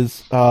happens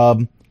is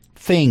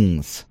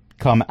things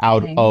come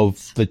out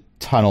of the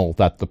tunnel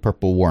that the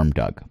purple worm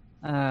dug.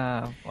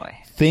 Oh, boy.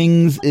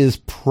 Things is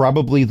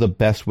probably the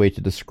best way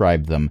to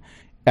describe them.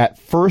 At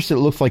first, it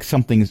looks like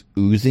something's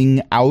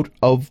oozing out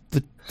of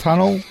the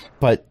tunnel,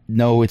 but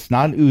no, it's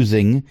not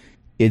oozing.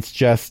 It's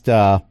just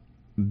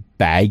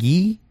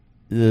baggy,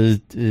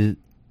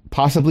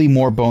 possibly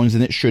more bones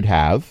than it should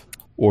have,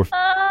 or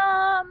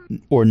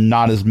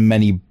not as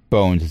many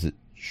bones as it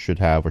should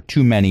have, or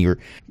too many, or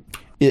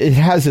it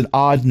has an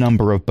odd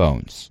number of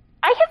bones.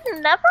 I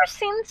have never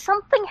seen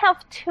something have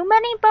too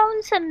many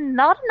bones and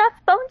not enough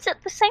bones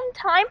at the same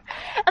time.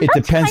 And It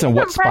that's depends on kind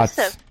of what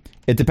impressive. spots.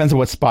 It depends on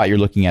what spot you're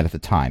looking at the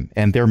time,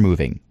 and they're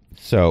moving.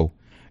 So,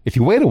 if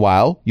you wait a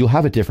while, you'll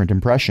have a different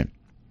impression.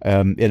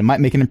 It might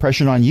make an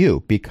impression on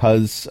you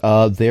because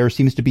there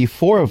seems to be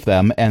 4 of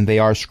them, and they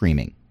are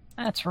screaming.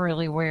 That's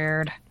really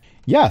weird.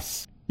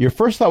 Yes, your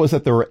first thought was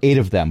that there were 8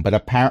 of them, but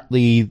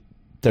apparently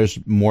there's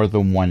more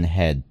than one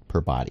head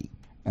per body.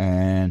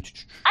 And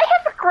I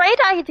have a great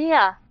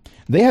idea.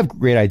 they have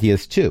great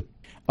ideas too.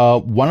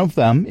 One of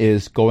them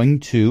is going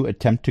to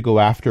attempt to go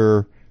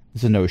after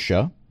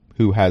Zenosha,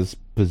 who has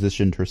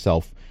positioned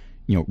herself,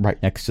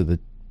 right next to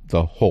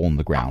the hole in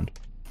the ground.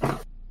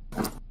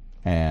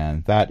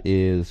 And that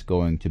is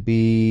going to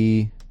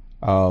be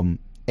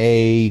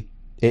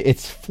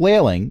it's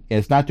flailing.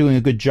 It's not doing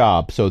a good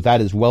job, so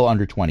that is well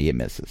under 20. It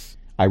misses.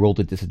 I rolled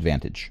a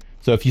disadvantage.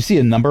 So if you see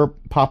a number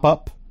pop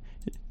up,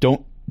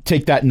 don't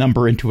take that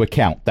number into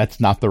account. That's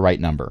not the right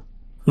number.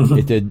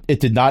 It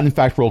did not, in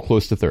fact, roll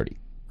close to 30.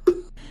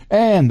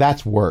 And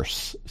that's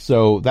worse.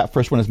 So that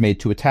first one has made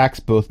 2 attacks,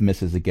 both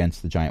misses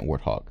against the giant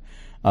warthog.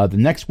 The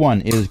next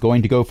one is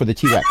going to go for the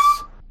T-Rex.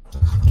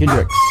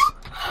 Kindrix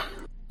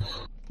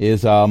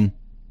is,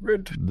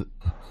 Rude.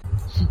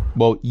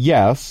 well,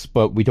 yes,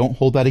 but we don't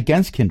hold that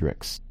against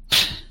Kindrix.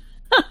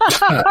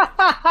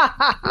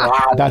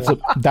 Wow.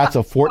 That's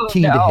a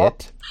 14 to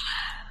hit.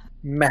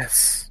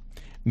 Mess.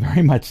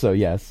 Very much so,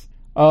 yes.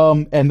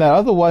 And that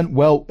other one,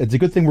 well, it's a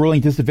good thing we're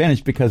rolling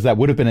disadvantage because that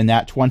would have been a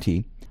nat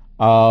 20.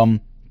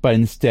 But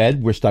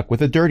instead, we're stuck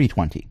with a dirty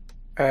 20.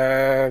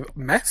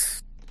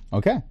 Mess?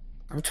 Okay.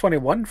 I'm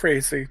 21 for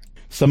AC.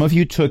 Some of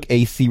you took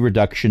AC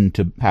reduction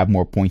to have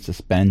more points to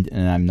spend,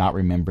 and I'm not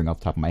remembering off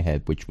the top of my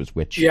head which was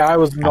which. Yeah, I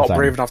was not as I'm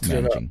brave enough to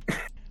managing. do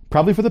that.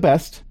 Probably for the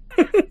best.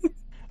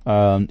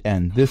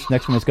 And this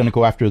next one is going to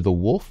go after the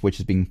wolf, which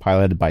is being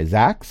piloted by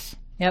Zax.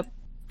 Yep.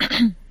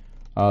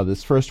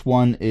 This first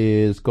one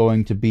is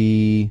going to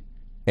be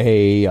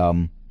a...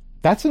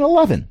 that's an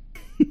 11.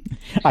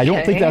 I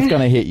don't think Okay. that's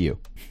going to hit you.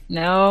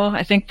 No,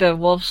 I think the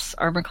wolf's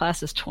armor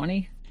class is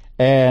 20.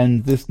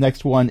 And this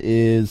next one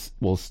is,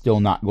 well, still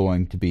not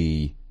going to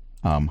be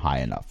high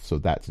enough. So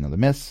that's another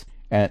miss.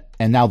 And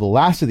now the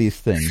last of these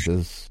things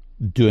is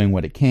doing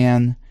what it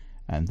can.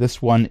 And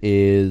this one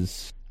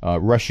is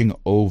rushing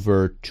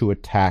over to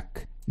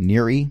attack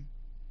Neri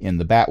in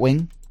the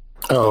Batwing.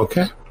 Oh,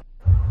 okay.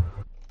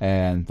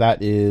 And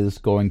that is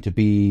going to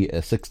be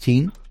a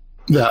 16.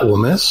 That will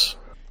miss.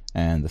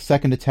 And the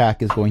second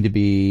attack is going to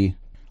be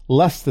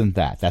less than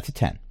that. That's a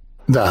 10.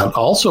 That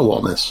also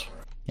will miss.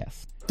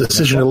 Yes.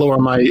 Decision to lower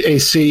my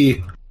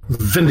AC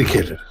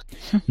vindicated.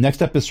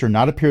 Next up is her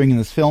not appearing in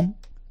this film,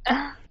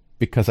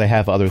 because I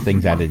have other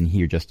things added in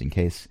here just in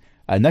case.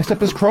 Next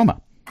up is Chroma.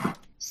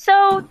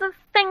 So the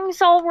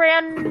things all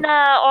ran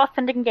off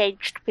and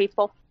engaged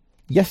people.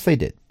 Yes, they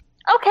did.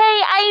 Okay,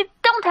 I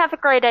don't have a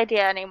great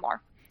idea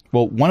anymore.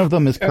 Well, one of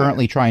them is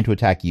currently trying to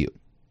attack you.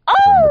 I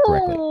remember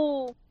correctly.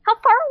 Oh! How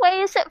far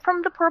away is it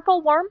from the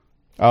purple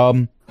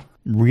worm?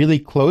 Really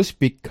close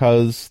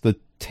because the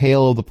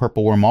tail of the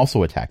purple worm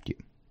also attacked you.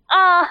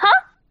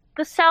 Uh-huh.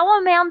 The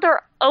salamander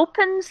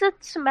opens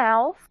its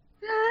mouth.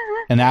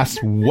 And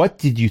asks, what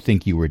did you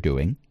think you were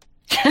doing?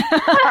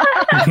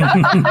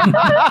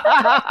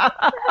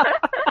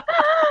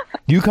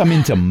 You come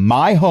into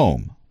my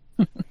home.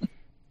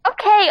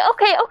 Okay.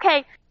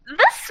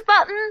 This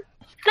button,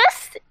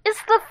 this is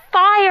the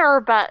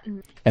fire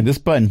button. And this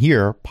button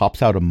here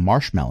pops out a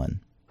marshmallow.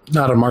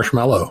 Not a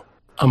marshmallow.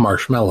 A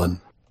marshmallow.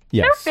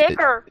 Yes. They're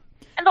bigger.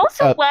 And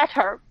also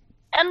wetter.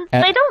 And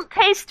they don't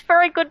taste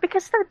very good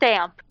because they're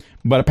damp.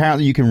 But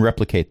apparently you can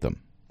replicate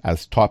them,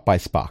 as taught by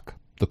Spock,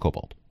 the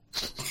kobold.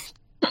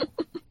 Yeah,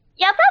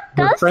 that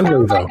They're does friendly,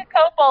 sound though. like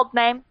a kobold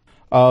name.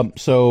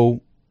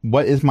 So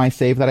what is my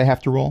save that I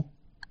have to roll?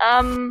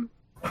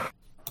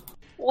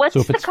 What's So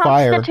if the it's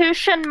fire-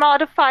 constitution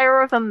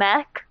modifier of a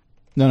mech?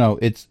 No,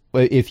 it's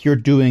if you're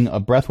doing a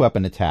breath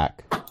weapon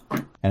attack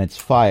and it's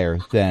fire,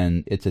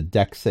 then it's a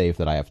dex save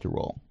that I have to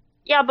roll.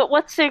 Yeah, but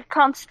what's the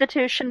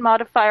constitution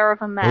modifier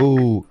of a mech?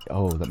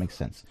 Oh, that makes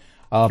sense.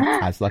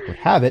 As luck would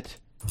have it,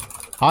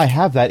 I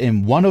have that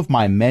in one of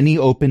my many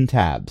open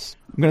tabs.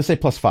 I'm going to say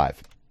 +5.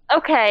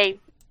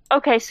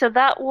 Okay, so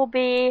that will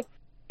be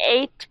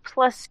 8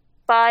 plus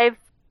 5,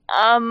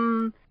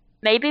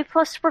 maybe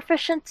plus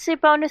proficiency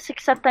bonus,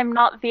 except I'm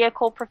not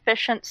vehicle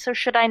proficient, so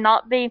should I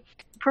not be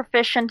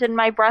proficient in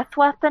my breath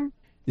weapon?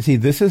 You see,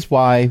 this is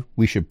why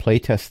we should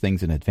playtest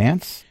things in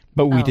advance,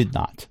 but we did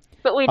not.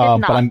 But we did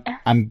not.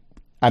 But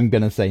I'm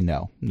going to say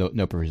no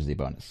proficiency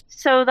bonus.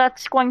 So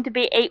that's going to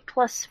be 8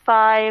 plus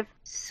 5.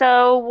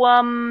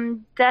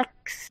 So,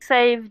 dex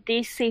save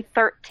DC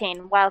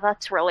 13. Wow,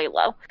 that's really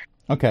low.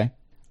 Okay.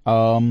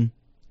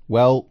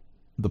 Well,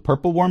 the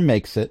purple worm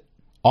makes it.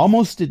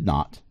 Almost did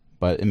not,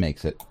 but it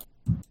makes it.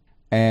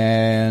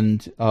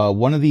 And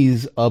one of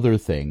these other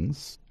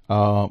things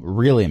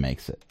really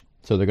makes it.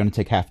 So they're going to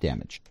take half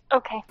damage.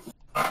 Okay.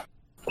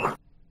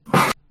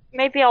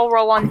 Maybe I'll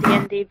roll on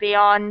D&D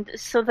Beyond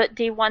so that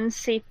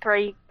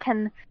D1C3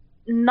 can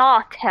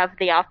not have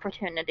the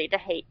opportunity to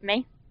hate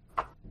me.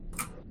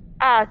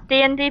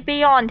 D&D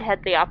Beyond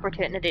had the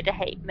opportunity to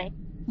hate me.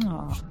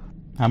 Aw.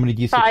 How many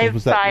D6s 5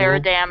 was that? fire roll?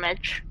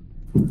 damage.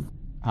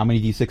 How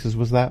many D6s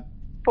was that?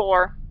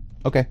 4.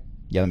 Okay.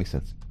 Yeah, that makes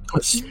sense.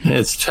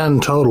 It's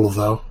 10 total,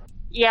 though.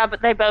 Yeah,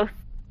 but they both...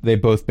 They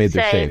both made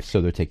their Save. saves,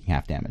 so they're taking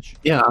half damage.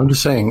 Yeah, I'm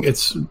just saying,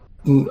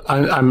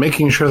 I'm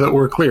making sure that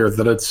we're clear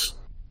that it's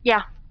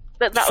Yeah,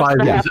 that was 5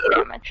 the is- half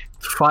damage.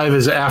 5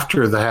 is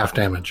after the half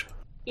damage.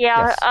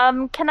 Yeah,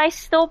 Yes. can I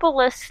still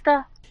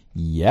ballista?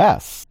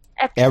 Yes.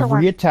 Excellent.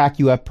 Every attack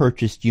you have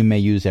purchased, you may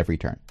use every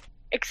turn.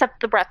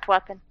 Except the breath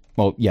weapon.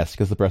 Well, yes,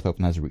 because the breath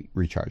weapon has a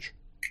recharge.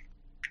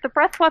 The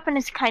breath weapon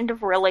is kind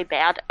of really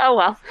bad. Oh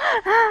well.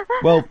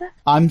 Well,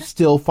 I'm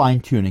still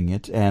fine-tuning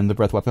it, and the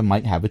breath weapon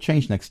might have a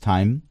change next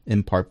time,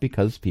 in part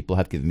because people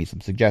have given me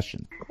some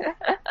suggestions.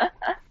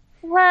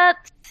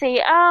 Let's see.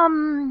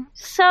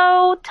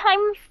 So time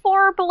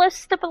for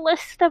ballista.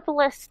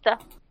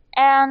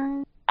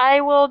 And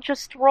I will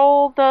just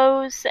roll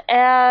those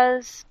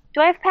as...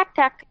 Do I have pack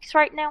tactics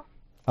right now?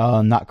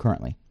 Not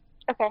currently.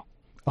 Okay.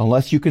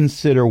 Unless you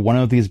consider one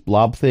of these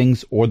blob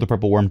things or the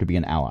purple worm to be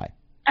an ally.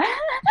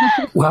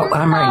 Well,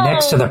 I'm right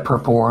next to the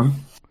purple worm.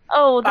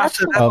 Oh, that's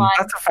a lot.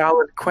 That's a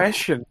valid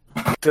question.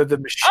 Did the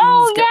machines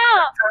Oh, get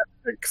yeah!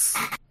 tactics?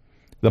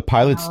 The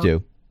pilots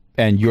do,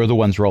 and you're the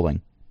ones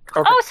rolling.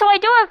 Okay. Oh, so I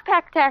do have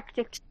pack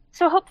tactics.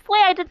 So hopefully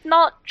I did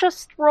not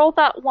just roll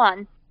that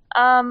one.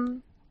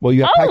 Well,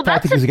 you have Oh, pack that's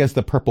tactics against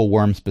the purple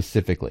worm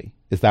specifically.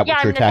 Is that Yeah,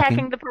 what you're I'm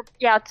attacking attacking?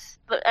 yeah,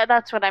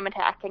 that's what I'm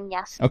attacking,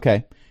 yes.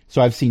 Okay,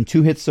 so I've seen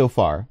 2 hits so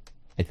far,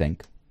 I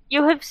think.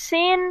 You have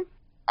seen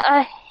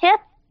a hit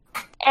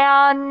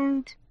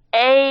and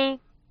a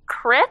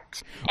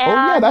crit. And,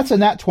 Oh, yeah, that's a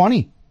nat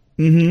 20.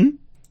 Mm-hmm.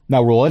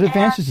 Now roll at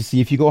advantage to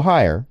see if you go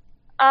higher.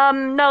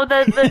 No,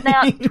 the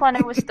nat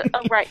 20 was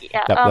right.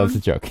 Yeah, That was a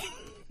joke.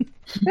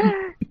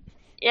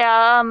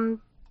 yeah.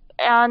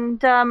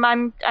 And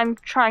I'm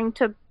trying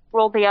to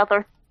roll the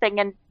other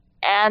thing,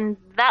 and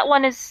that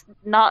one is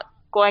not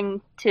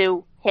going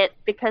to hit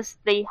because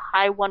the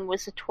high one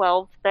was a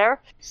 12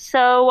 there.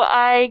 So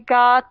I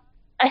got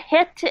a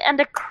hit and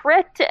a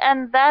crit,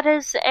 and that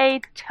is a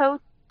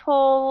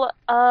total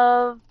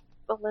of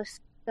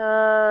ballista.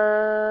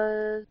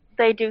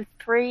 They do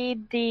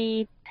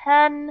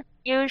 3d10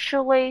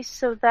 usually,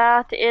 so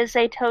that is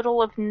a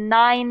total of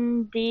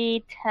 9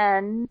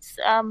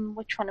 d10s.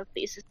 Which one of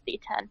these is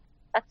d10?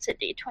 That's a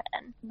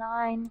d10.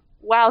 9.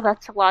 Wow,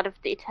 that's a lot of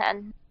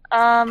d10.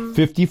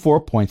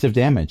 54 points of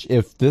damage.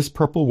 If this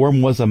purple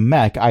worm was a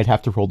mech, I'd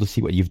have to roll to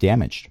see what you've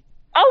damaged.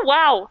 Oh,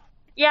 wow.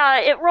 Yeah,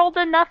 it rolled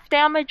enough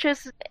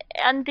damages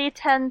and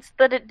d10s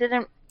that it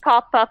didn't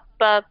pop up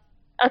a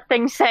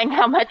thing saying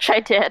how much I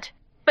did.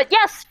 But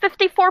yes,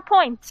 54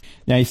 points.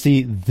 Now, you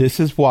see, this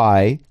is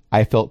why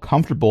I felt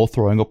comfortable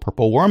throwing a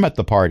purple worm at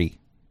the party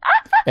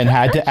and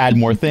had to add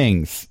more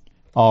things.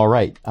 All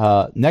right.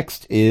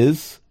 Next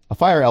is a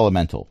fire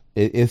elemental.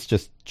 It's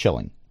just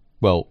chilling.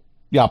 Well,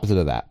 the opposite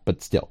of that,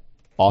 but still.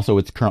 Also,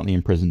 it's currently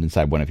imprisoned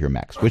inside one of your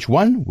mechs. Which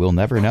one? We'll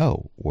never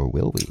know. Or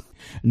will we?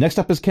 Next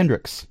up is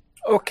Kendrix.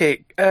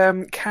 Okay,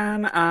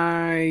 can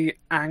I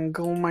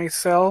angle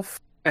myself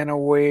in a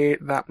way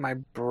that my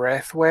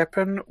breath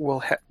weapon will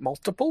hit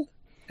multiple?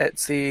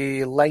 It's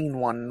a line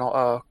one, not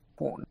a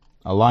cone.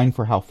 A line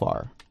for how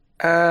far?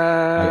 I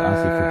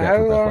honestly forget how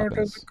for breath far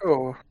weapons. does it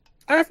go?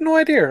 I have no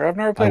idea. I've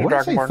never I played a want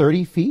to say Dragonborn.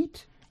 30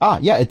 feet? Ah,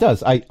 yeah, it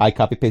does. I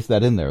copy-pasted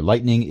that in there.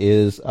 Lightning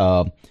is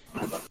 5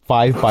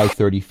 by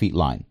 30 feet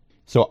line.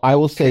 So I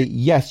will say,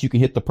 yes, you can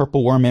hit the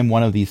purple worm in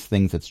one of these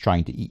things that's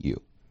trying to eat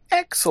you.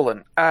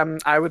 Excellent.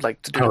 I would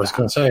like to do I was that.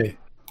 going to say,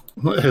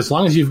 as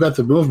long as you've got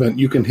the movement,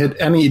 you can hit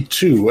any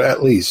two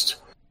at least.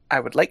 I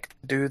would like to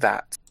do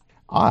that.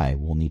 I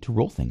will need to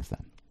roll things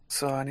then.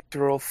 So I need to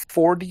roll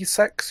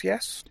 4d6,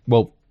 yes?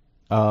 Well,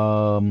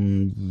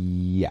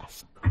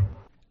 yes.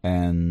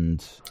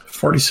 And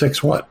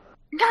 46 what?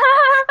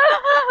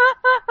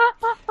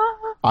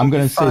 I'm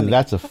going to say Funny.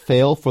 that's a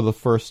fail for the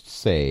first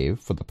save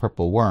for the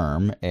purple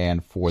worm,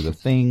 and for the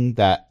thing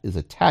that is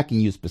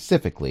attacking you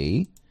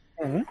specifically,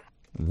 Mhm.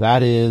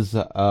 that is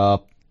a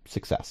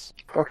success.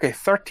 Okay,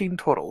 13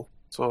 total.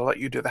 So I'll let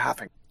you do the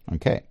halving.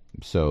 Okay,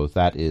 so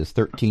that is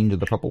 13 to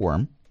the purple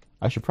worm.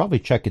 I should probably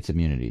check its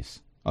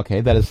immunities.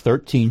 Okay, that is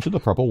 13 to the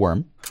purple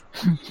worm.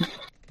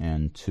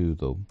 And to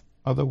the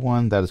other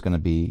one, that is going to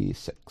be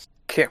 6.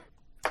 Okay.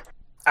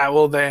 I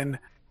will then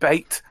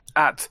bite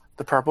at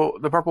the purple.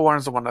 The purple one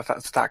is the one that's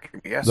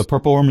attacking me, yes? The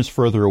purple worm is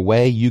further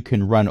away. You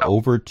can run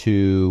over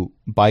to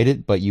bite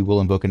it, but you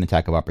will invoke an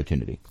attack of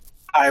opportunity.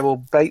 I will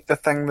bite the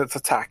thing that's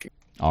attacking.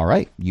 All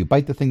right, you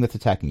bite the thing that's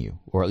attacking you,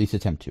 or at least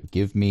attempt to.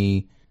 Give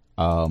me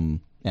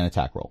an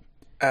attack roll.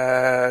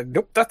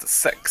 Nope, that's a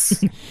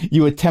 6.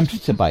 You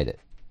attempt to bite it.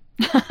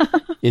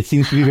 It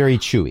seems to be very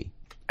chewy.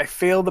 I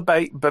fail the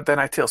bite, but then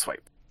I tail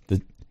swipe.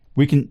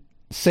 We can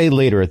say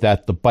later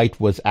that the bite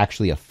was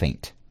actually a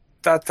feint.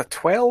 That's a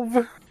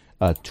 12.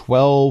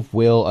 12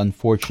 will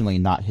unfortunately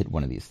not hit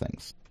one of these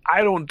things.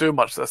 I don't do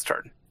much this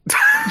turn.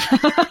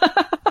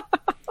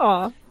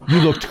 Aw. You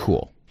looked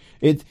cool.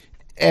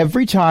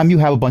 Every time you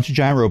have a bunch of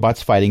giant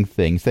robots fighting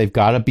things, they've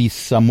got to be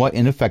somewhat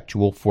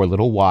ineffectual for a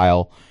little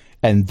while,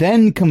 and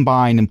then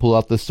combine and pull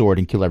out the sword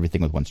and kill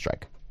everything with one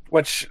strike.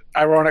 Which,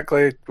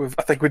 ironically,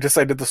 I think we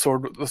decided the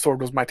sword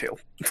was my tail.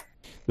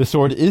 The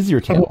sword is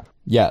your tail.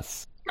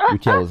 Yes, your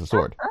tail is a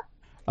sword.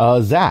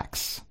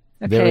 Zax,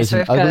 there Okay, is so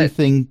an I've got ugly it.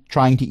 thing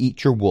trying to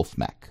eat your wolf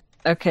mech.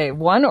 Okay,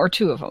 one or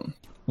two of them?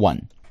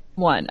 One.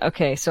 One.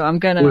 Okay, so I'm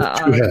gonna With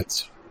two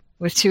heads.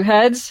 with 2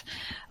 heads.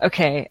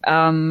 Okay,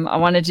 I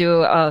want to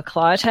do a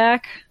claw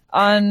attack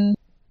on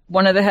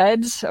one of the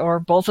heads or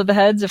both of the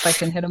heads if I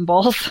can hit them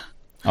both.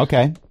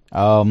 Okay.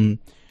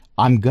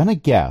 I'm gonna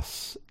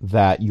guess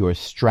that your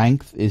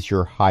strength is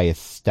your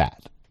highest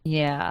stat.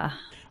 Yeah.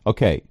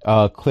 Okay.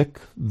 Click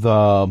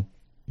the.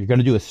 You're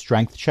gonna do a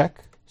strength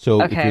check.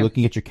 So if Okay. you're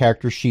looking at your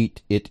character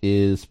sheet, it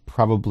is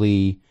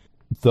probably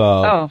the.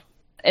 Oh,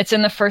 it's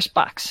in the first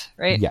box,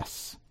 right?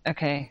 Yes.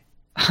 Okay.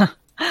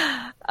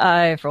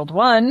 I've rolled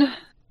 1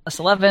 plus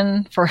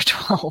 11 for a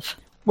 12.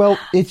 Well,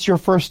 it's your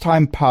first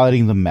time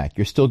piloting the mech.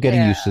 You're still getting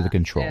Yeah, used to the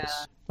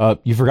controls.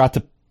 You forgot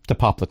to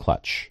pop the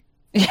clutch.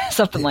 Yeah,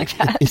 something like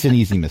that. It's an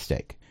easy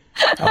mistake.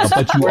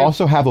 But you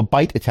also have a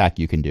bite attack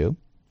you can do.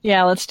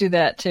 Yeah, let's do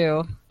that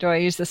too. Do I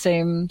use the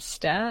same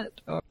stat?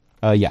 Or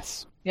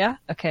Yes. yeah.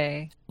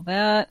 Okay.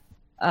 That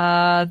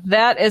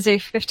is a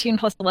 15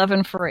 plus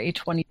 11 for a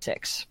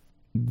 26.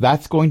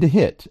 That's going to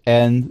hit.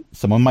 And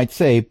someone might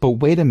say, but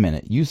wait a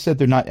minute. You said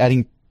they're not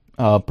adding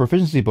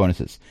proficiency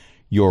bonuses.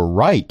 You're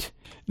right.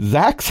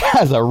 Zax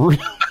has a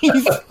really...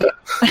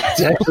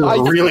 It's actually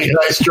a really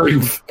high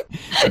strength.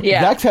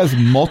 Yeah. Zax has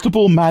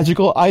multiple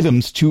magical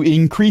items to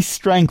increase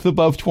strength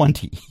above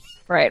 20.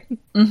 Right.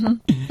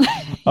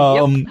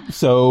 Mm-hmm.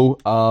 So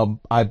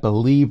I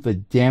believe the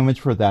damage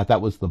for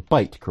that was the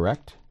bite,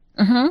 correct?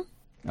 Mm-hmm.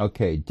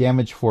 Okay,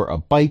 damage for a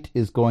bite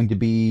is going to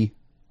be,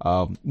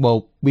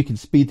 well, we can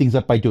speed things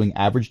up by doing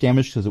average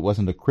damage because it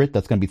wasn't a crit.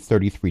 That's going to be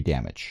 33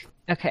 damage.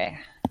 Okay.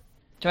 Do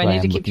So I I need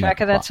am to keep looking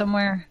track at of the that clock.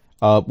 somewhere?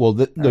 Well,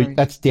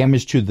 that's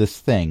damage to this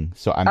thing,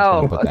 so I'm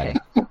going to put okay.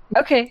 that in.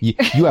 Okay.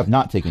 You have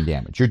not taken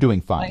damage. You're doing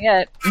fine. Not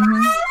yet.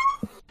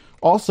 Mm-hmm.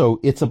 Also,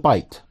 it's a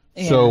bite.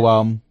 Yeah.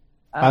 So,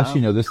 as Uh-oh.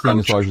 you know, this thing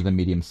is larger than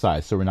medium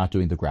size, so we're not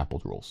doing the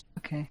grappled rules.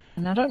 Okay.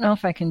 And I don't know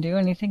if I can do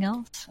anything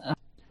else.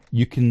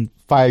 You can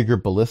fire your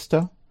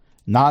ballista.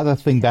 Not the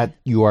thing that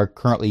you are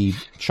currently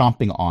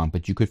chomping on,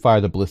 but you could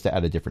fire the ballista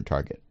at a different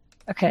target.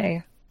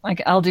 Okay.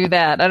 Like, I'll do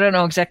that. I don't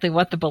know exactly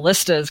what the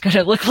ballista is going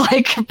to look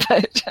like,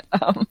 but...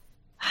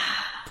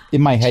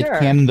 In my head Sure.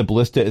 canon, the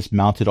ballista is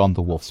mounted on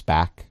the wolf's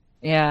back.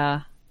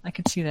 Yeah, I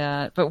can see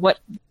that. But what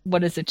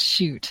does it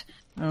shoot?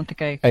 I don't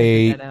think I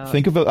figured that out.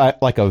 Think of it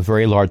like a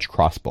very large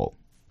crossbow.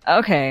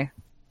 Okay.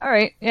 All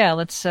right. Yeah,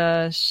 let's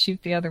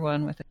shoot the other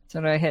one with it. So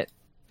do I hit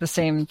the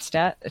same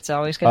stat? It's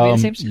always going to be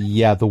the same stat?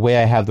 Yeah, the way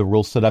I have the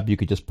rules set up, you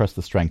could just press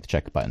the strength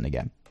check button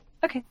again.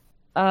 Okay.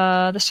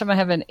 This time I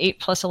have an 8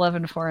 plus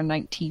 11 for a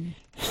 19.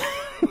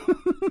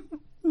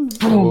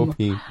 Boom. OP.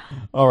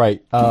 All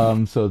right.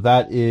 So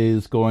that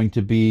is going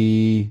to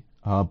be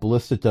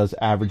ballista does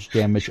average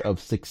damage of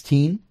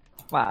 16,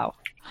 Wow.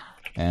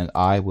 and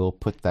I will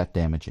put that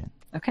damage in.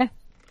 Okay.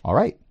 All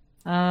right.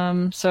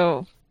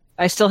 So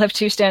I still have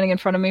 2 standing in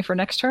front of me for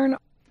next turn?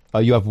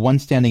 You have one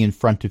standing in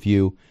front of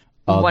you.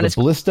 One The is-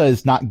 ballista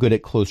is not good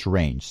at close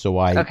range, so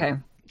Okay.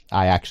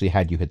 I actually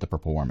had you hit the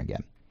purple worm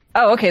again.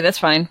 Oh, okay, that's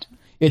fine.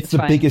 It's the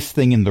fine. biggest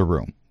thing in the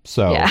room.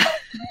 So Yeah.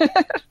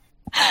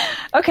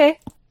 Okay.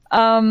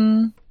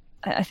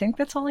 I think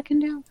that's all I can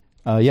do.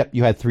 Yep,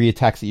 you had 3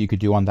 attacks that you could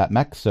do on that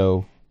mech,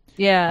 so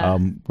Yeah.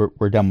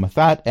 we're done with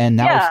that, and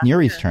now Yeah. it's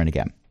Neri's turn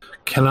again.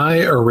 Can I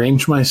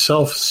arrange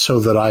myself so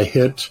that I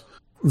hit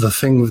the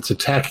thing that's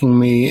attacking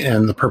me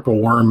and the purple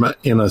worm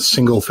in a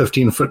single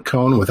 15-foot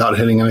cone without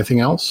hitting anything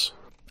else?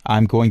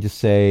 I'm going to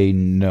say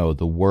no.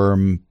 The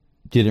worm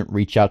didn't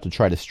reach out to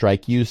try to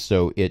strike you,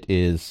 so it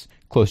is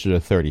closer to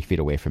 30 feet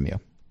away from you.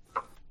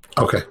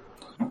 Okay.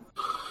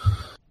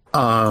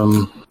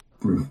 I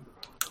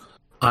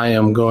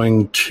am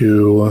going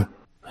to...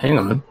 Hang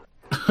on.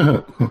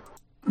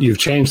 You've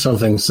changed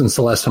something since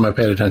the last time I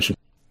paid attention.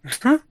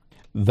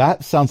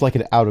 That sounds like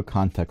an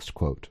out-of-context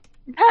quote.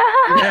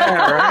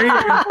 Yeah,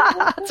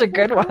 right? That's a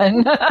good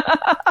one.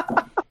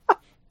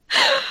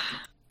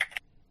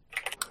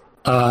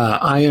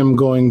 I am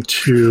going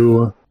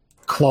to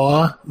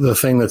claw the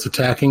thing that's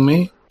attacking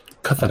me.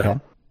 Cut that Okay.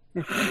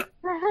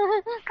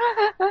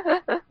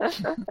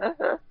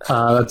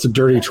 out. That's a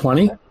dirty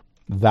 20.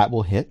 That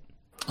will hit.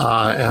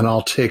 And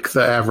I'll take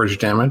the average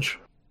damage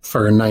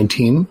for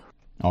 19.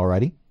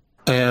 Alrighty.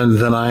 And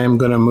then I am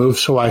going to move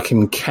so I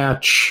can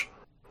catch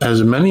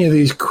as many of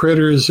these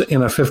critters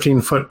in a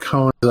 15-foot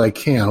cone as I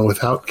can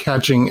without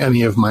catching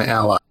any of my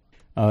allies.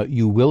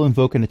 You will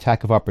invoke an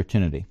attack of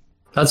opportunity.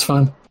 That's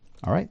fine.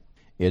 All right.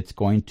 It's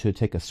going to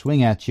take a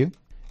swing at you.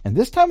 And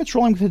this time it's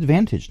rolling with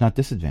advantage, not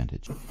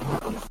disadvantage.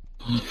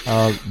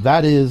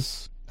 That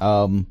is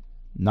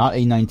not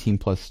a 19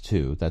 plus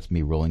 2. That's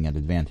me rolling at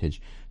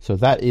advantage. So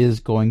that is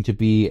going to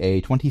be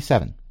a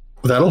 27.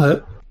 That'll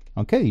hit.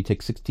 Okay, you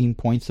take 16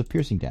 points of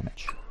piercing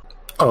damage.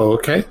 Oh,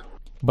 okay.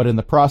 But in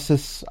the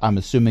process, I'm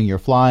assuming you're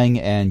flying,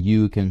 and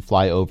you can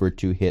fly over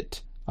to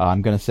hit,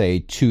 I'm going to say,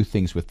 2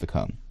 things with the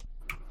cone.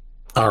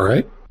 All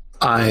right.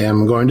 I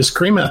am going to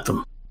scream at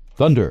them.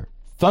 Thunder.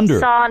 Thunder.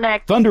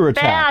 Sonic. Thunder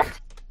attack.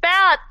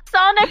 Bat.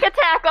 Sonic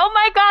attack. Oh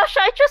my gosh,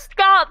 I just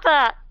got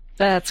that.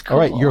 That's cool.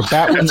 All right, your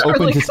Batwing That's opens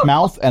really its cool.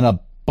 mouth, and a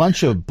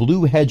bunch of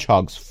blue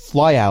hedgehogs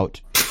fly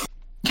out.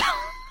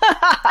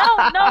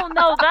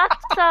 No,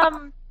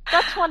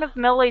 that's one of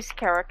Millie's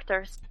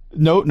characters.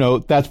 No,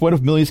 that's one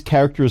of Millie's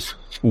characters'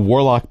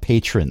 warlock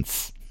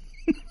patrons.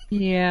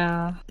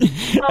 Yeah.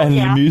 And it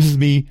yeah. amuses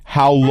me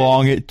how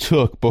long it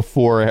took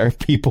before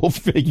people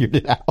figured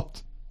it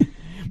out.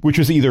 Which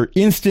was either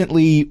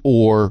instantly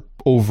or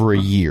over a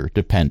year,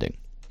 depending.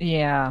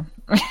 Yeah.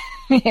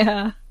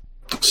 Yeah.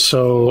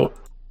 So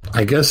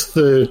I guess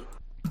the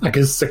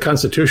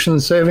Constitution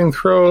saving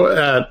throw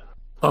at...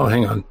 Oh,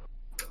 hang on.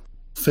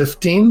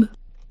 15?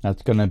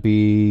 That's going to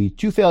be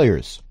 2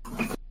 failures.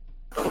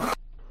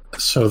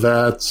 So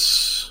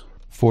that's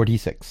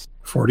 46.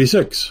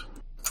 46.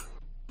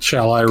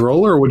 Shall I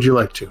roll, or would you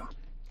like to?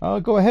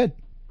 Go ahead.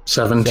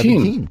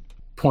 17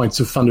 points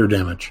of thunder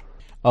damage.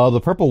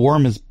 The purple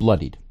worm is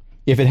bloodied.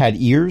 If it had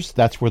ears,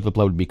 that's where the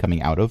blood would be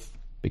coming out of,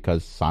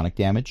 because sonic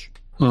damage.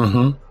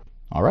 Mm-hmm.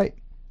 All right.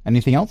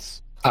 Anything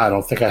else? I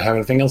don't think I have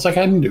anything else I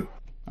can do.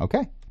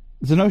 Okay.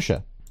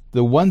 Zenosha,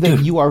 the one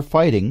that you are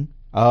fighting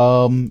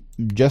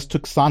just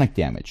took sonic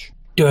damage.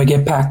 Do I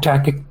get pack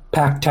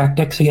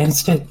tactics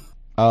against it?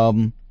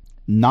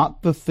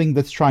 Not the thing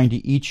that's trying to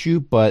eat you,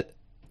 but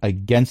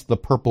against the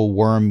purple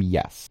worm,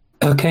 yes.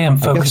 Okay, I'm I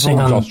guess the focusing purple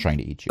worm's on also trying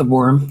to eat the you.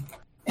 worm.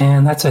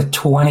 And that's a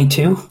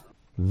 22.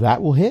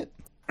 That will hit.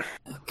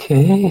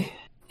 Okay.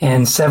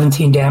 And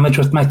 17 damage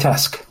with my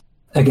tusk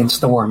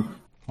against the worm.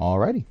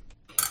 Alrighty.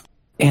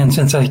 And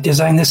since I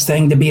designed this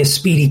thing to be a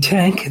speedy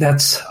tank,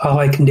 that's all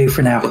I can do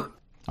for now.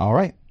 All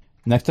right.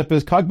 Next up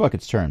is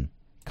Cogbucket's turn.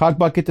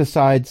 Cogbucket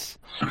decides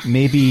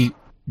maybe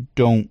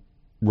don't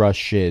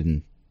rush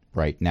in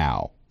right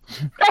now.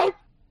 Thank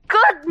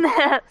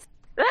goodness!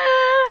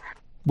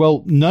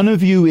 Well, none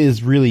of you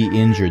is really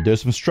injured.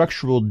 There's some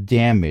structural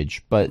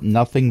damage, but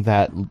nothing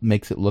that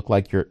makes it look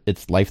like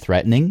it's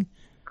life-threatening.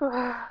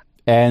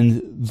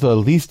 And the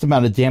least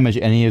amount of damage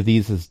any of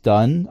these has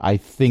done, I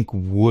think,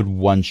 would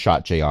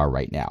one-shot JR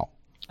right now.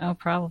 Oh,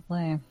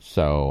 probably.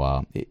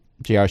 So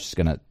JR's just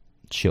going to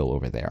chill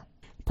over there.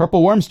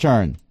 Purple Worm's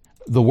turn.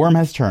 The worm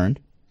has turned.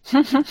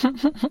 It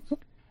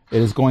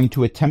is going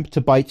to attempt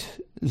to bite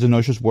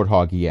Zenosha's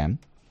Warthog again.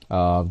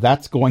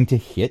 That's going to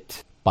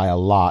hit by a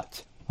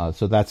lot.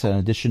 So that's an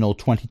additional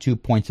 22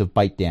 points of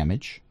bite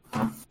damage.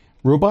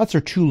 Robots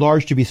are too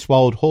large to be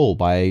swallowed whole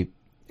by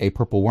a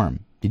purple worm.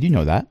 Did you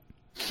know that?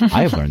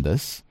 I have learned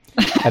this.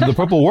 And the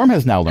purple worm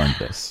has now learned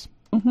this.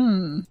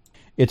 Mm-hmm.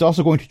 It's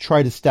also going to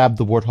try to stab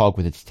the Warthog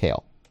with its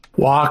tail.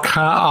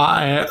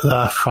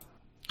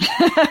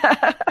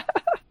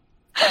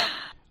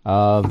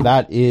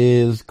 That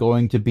is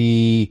going to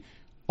be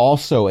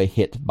also a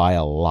hit by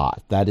a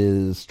lot. That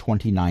is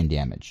 29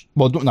 damage.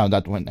 Well, no,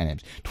 not 29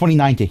 damage.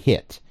 29 to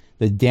hit.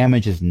 The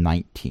damage is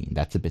 19.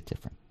 That's a bit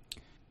different.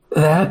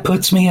 That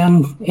puts me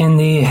in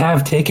the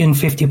have taken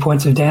 50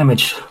 points of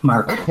damage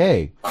mark.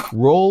 Okay.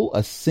 Roll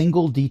a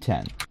single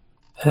d10.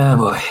 Oh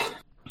boy.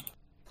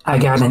 I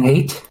got an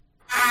 8.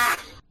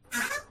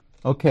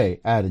 Okay,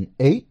 add an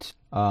 8.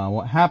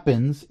 What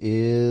happens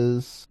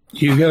is...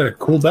 You get a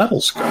cool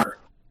battle scar.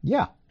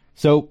 Yeah.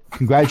 So,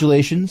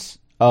 congratulations.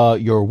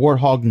 Your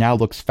Warthog now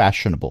looks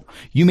fashionable.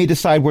 You may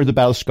decide where the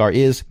battle scar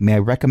is. May I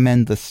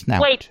recommend the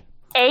snout? Wait,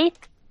 8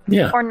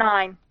 Yeah. or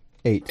 9?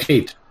 8.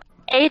 8.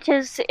 8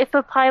 is if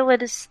a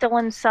pilot is still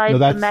inside No,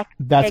 the mech.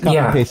 that's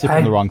Yeah, copy-pasted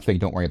from the wrong thing.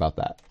 Don't worry about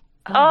that.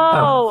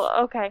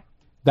 Oh, okay.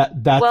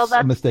 That's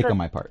a mistake on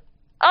my part.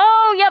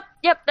 Oh,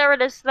 yep, there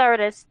it is.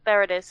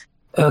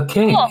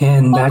 Okay, Cool.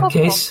 in that Cool.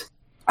 case,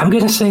 I'm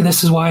going to say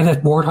this is why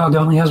that Warthog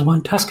only has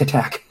one tusk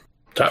attack.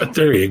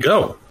 There you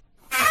go.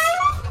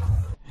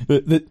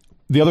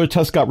 The other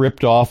tusk got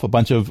ripped off. A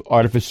bunch of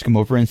artificers come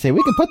over and say,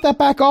 we can put that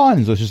back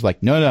on. So it's just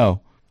like,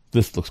 no,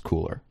 this looks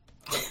cooler.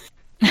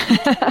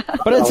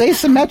 But it's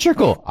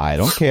asymmetrical. I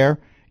don't care.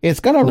 It's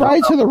going to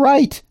ride to the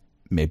right.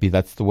 Maybe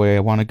that's the way I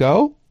want to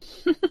go.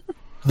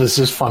 This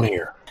is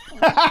funnier.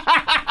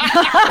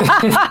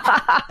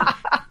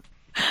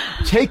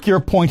 Take your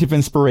point of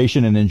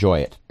inspiration and enjoy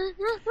it.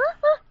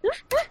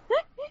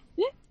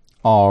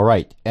 All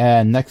right.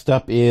 And next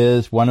up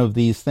is one of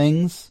these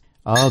things.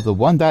 The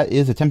one that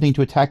is attempting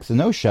to attack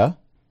Zenosha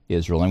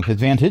is rolling with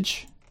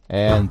advantage.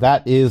 And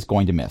that is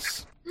going to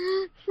miss.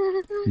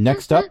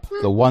 Next up,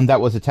 the one that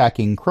was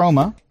attacking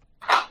Chroma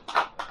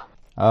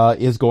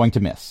is going to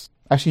miss.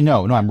 Actually,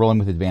 no, I'm rolling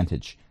with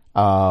advantage.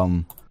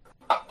 So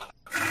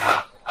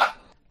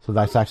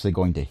that's actually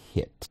going to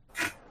hit.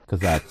 Because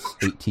that's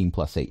 18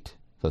 plus 8.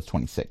 So that's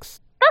 26.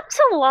 That's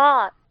a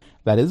lot.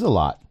 That is a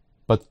lot.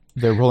 But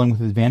they're rolling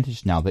with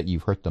advantage now that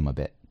you've hurt them a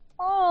bit.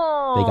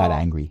 Oh. They got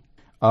angry.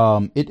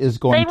 It is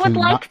going They to... would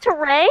like to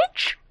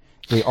rage?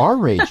 They are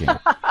raging.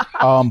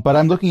 But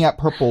I'm looking at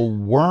Purple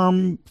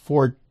Worm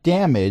for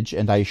damage,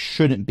 and I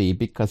shouldn't be,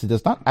 because it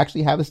does not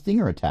actually have a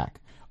stinger attack.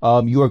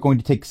 You are going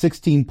to take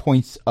 16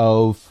 points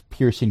of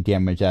piercing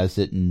damage as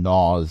it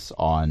gnaws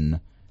on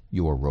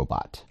your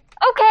robot.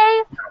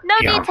 Okay, no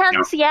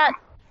D10s yet.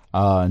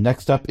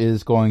 Next up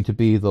is going to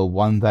be the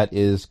one that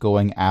is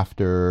going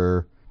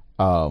after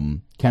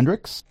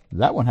Kendricks.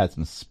 That one had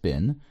some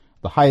spin.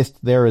 The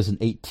highest there is an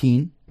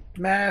 18.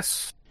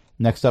 Mess.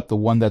 Next up, the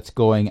one that's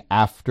going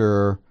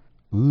after...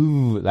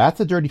 Ooh, that's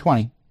a dirty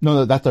 20.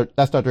 No, that's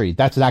not dirty.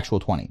 That's an actual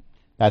 20.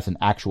 That's an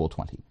actual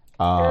 20.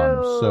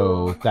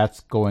 So that's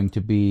going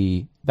to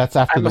be... That's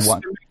after the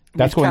one...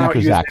 That's going after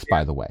Zax,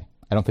 by the way.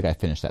 I don't think I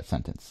finished that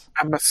sentence.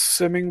 I'm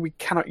assuming we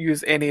cannot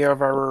use any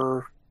of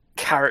our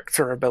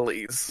character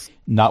abilities.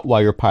 Not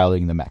while you're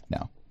piloting the mech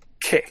now.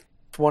 Okay.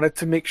 Wanted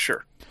to make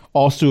sure.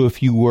 Also,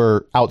 if you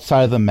were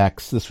outside of the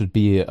mechs, this would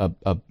be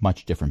a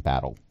much different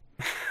battle.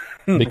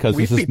 Because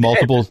this is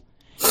multiple...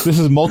 This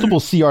is multiple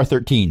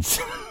CR-13s.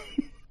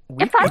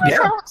 If I was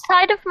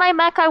outside of my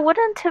mech, I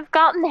wouldn't have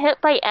gotten hit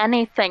by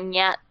anything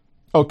yet.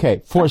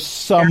 Okay, for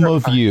some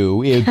of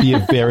you, it would be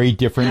a very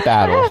different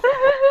battle.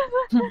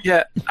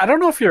 Yeah, I don't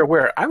know if you're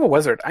aware. I'm a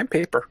wizard. I'm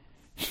paper.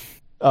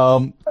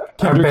 Our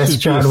best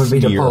job would be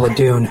to pull a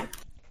Dune.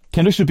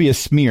 Kendricks would be a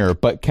smear,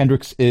 but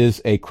Kendricks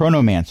is a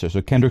chronomancer, so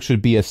Kendricks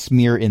would be a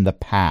smear in the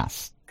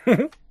past.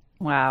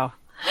 Wow.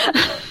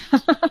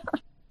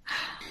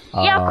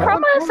 Yeah,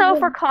 Chroma is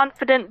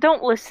overconfident.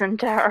 Don't listen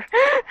to her.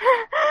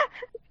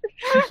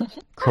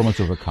 Chroma's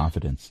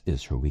overconfidence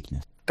is her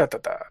weakness. Da, da,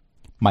 da.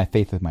 My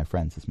faith with my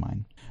friends is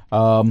mine.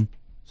 So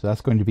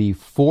that's going to be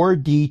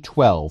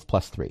 4d12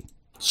 plus 3.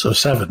 So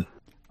 7.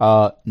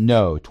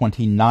 No,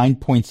 29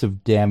 points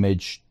of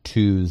damage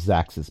to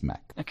Zax's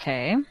mech.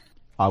 Okay.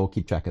 I will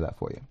keep track of that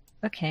for you.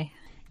 Okay.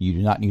 You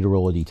do not need to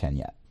roll a d10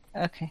 yet.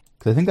 Okay.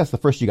 Because I think that's the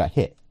first you got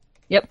hit.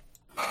 Yep.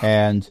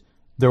 And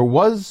there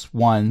was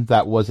one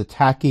that was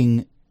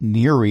attacking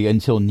Neri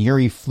until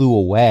Neri flew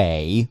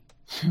away.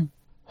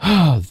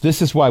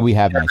 This is why we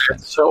have nice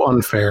things. So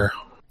unfair.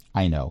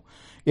 I know.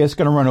 It's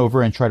going to run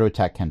over and try to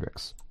attack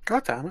Kendricks.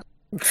 God damn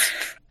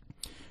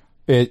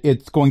it.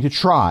 It's going to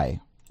try.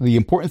 The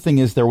important thing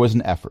is there was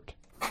an effort.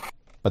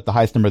 But the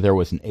highest number there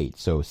was an 8,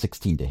 so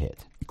 16 to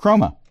hit.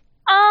 Chroma.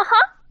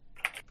 Uh-huh.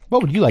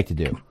 What would you like to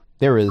do?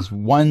 There is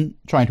one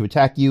trying to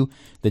attack you.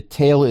 The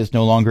tail is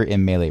no longer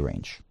in melee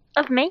range.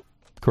 Of me?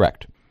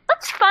 Correct.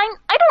 That's fine.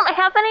 I don't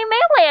have any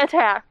melee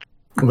attack.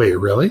 Wait,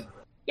 really?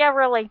 Yeah,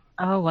 really.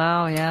 Oh,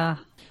 wow, yeah.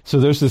 So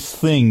there's this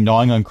thing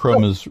gnawing on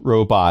Chroma's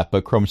robot,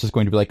 but Chroma's just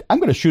going to be like, I'm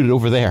going to shoot it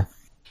over there.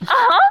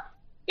 Uh-huh.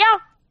 Yeah.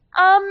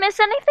 Is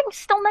anything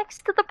still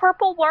next to the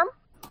purple worm?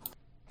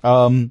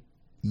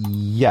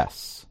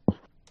 Yes.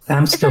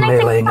 I'm Is still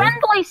anything meleeing it.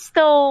 friendly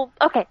still...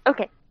 Okay.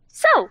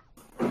 So,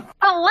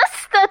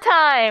 ballista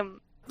time!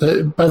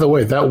 By the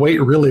way, that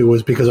wait really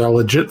was because I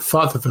legit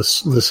thought that the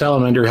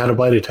salamander had a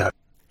bite attack.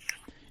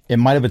 It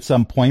might have at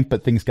some point,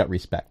 but things got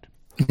respect.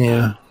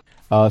 Yeah.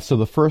 So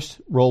the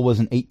first roll was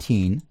an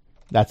 18.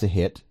 That's a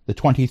hit. The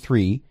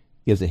 23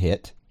 is a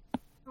hit.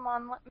 Come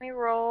on, let me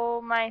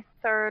roll my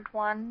third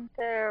one.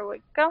 There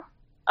we go.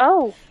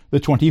 Oh, The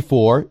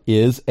 24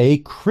 is a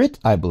crit,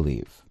 I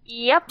believe.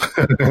 yep.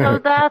 So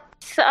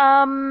that's,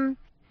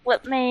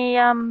 let me,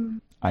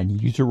 I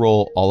need you to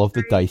roll all of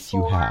the 3, dice you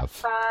 4, have.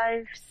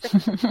 5,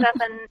 6, 7,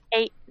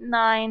 8,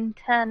 9,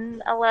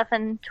 10,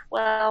 11,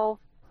 12.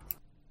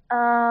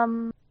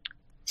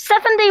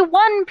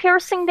 71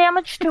 piercing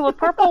damage to a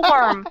purple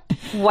worm.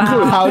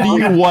 Wow. How do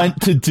you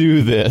want to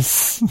do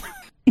this?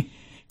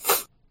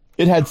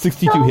 It had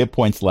 62 hit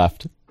points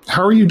left.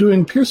 How are you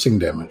doing piercing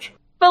damage?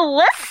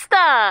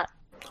 Ballista!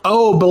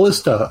 Oh,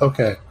 ballista.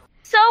 Okay.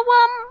 So,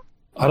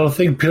 I don't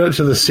think pin it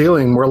to the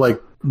ceiling. More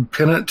like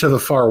pin it to the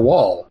far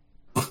wall.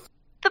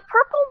 the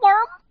purple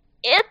worm,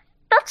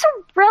 that's a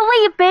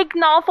really big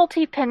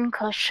novelty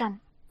pincushion.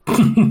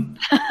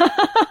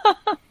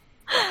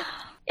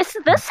 Is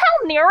this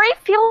how Neri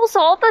feels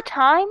all the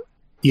time?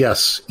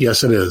 Yes,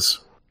 it is.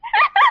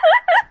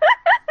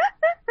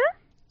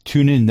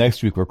 Tune in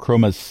next week where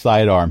Chroma's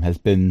sidearm has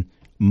been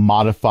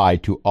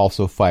modified to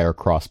also fire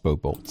crossbow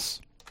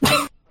bolts.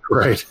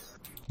 Right.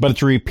 But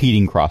it's a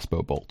repeating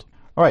crossbow bolt.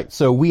 All right,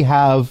 so we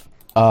have,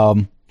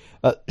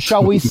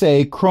 shall we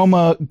say,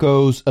 Chroma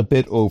goes a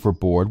bit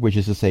overboard, which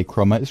is to say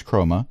Chroma is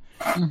Chroma.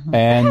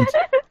 And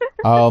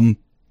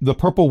the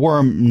purple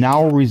worm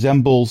now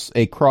resembles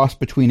a cross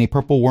between a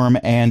purple worm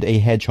and a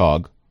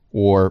hedgehog,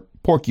 or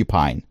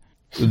porcupine.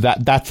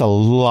 That's a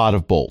lot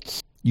of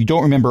bolts. You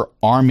don't remember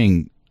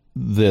arming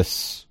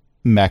this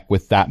mech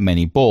with that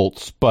many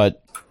bolts,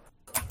 but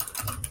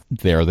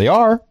there they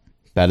are.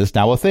 That is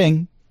now a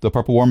thing. The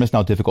purple worm is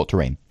now difficult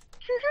terrain.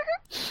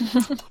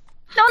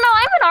 No,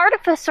 I'm an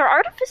artificer.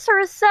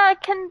 Artificers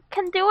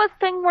can do a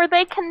thing where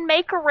they can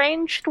make a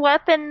ranged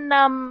weapon,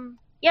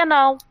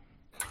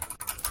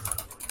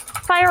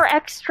 fire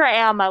extra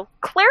ammo.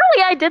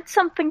 Clearly I did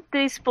something to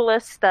these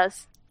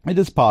ballistas. It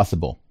is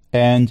possible.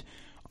 And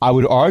I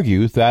would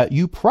argue that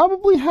you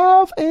probably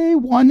have a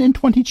 1 in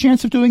 20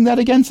 chance of doing that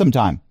again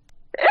sometime.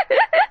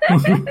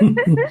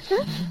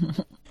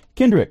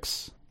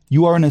 Kendricks,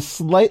 you are in a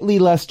slightly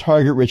less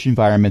target-rich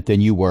environment than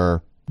you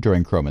were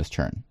during Chroma's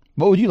turn.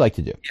 What would you like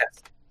to do?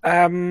 Yes.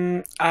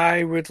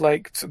 I would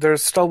like to...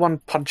 There's still one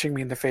punching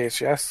me in the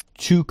face, yes?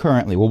 2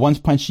 currently. Well, one's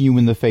punching you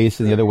in the face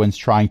and the other one's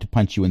trying to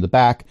punch you in the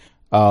back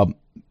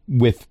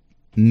with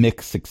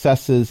mixed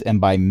successes. And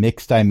by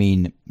mixed, I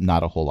mean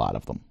not a whole lot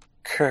of them.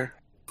 Okay.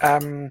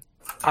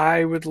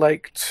 I would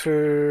like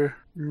to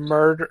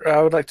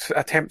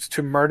attempt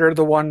to murder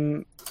the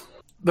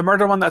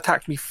murder one that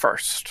attacked me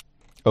first.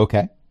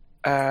 Okay.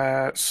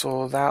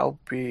 So that'll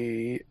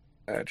be...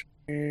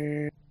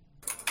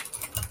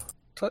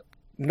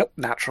 nope,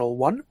 natural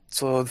 1.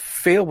 So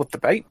fail with the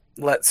bite.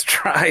 Let's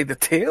try the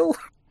tail.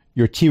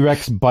 Your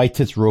T-Rex bites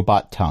its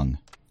robot tongue.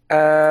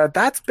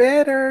 That's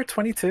better.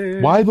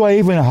 22. Why do I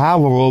even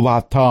have a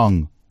robot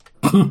tongue?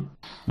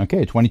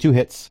 Okay, 22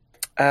 hits.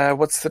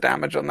 What's the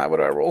damage on that? What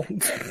do I roll?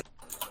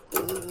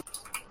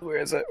 Where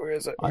is it?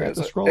 I have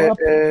to scroll up.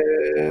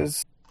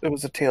 It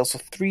was a tail, so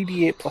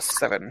 3d8 plus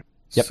 7.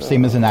 Yep, So,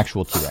 same as an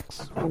actual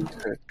T-Rex. 1,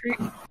 2,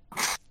 3.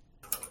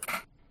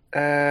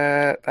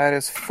 That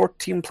is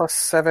 14 plus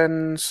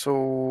 7,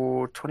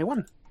 so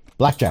 21.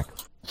 Blackjack.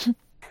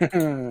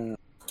 All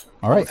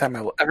All right. the time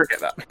I will ever get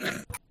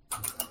that.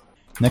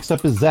 Next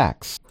up is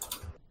Zax.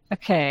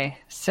 Okay,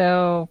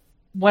 so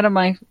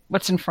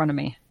what's in front of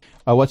me?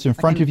 What's in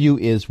front of you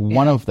is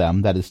one of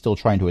them that is still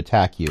trying to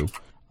attack you.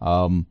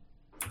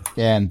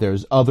 And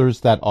there's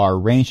others that are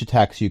ranged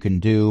attacks you can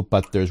do,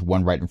 but there's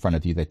one right in front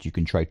of you that you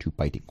can try to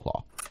biting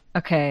claw.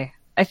 Okay,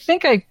 I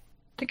think I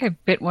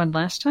bit one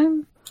last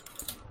time.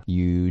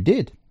 You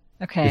did.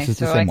 Okay, This is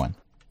so the same one.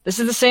 This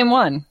is the same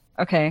one.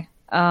 Okay.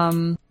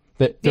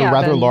 They're Yeah,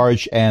 rather then-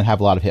 large and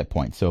have a lot of hit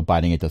points, so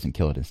biting it doesn't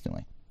kill it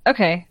instantly.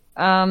 Okay.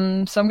 So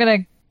I'm gonna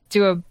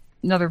do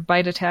another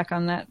bite attack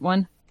on that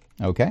one,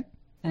 Okay.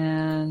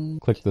 and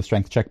Click the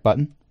strength check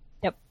button.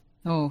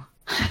 oh,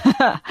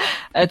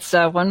 it's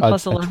 1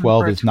 plus A 11.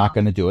 12 for a is not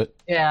going to do it.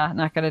 Yeah,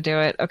 not gonna do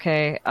it.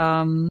 Okay.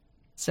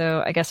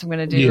 So I guess I'm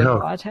gonna do Yeah. a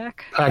claw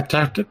attack. Pack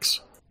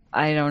tactics.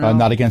 I don't know.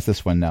 Not against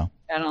this one, no.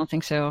 I don't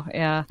think so.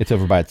 Yeah. It's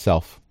over by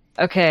itself.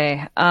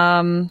 Okay. So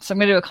I'm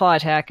gonna do a claw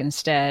attack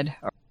instead,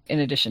 or in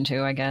addition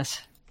to, I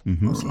guess.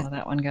 Hmm See how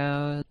that one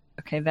goes.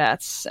 Okay,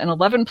 that's an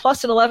 11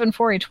 plus an 11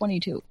 for a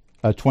 22.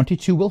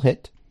 22 will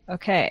hit.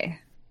 Okay.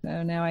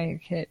 So now I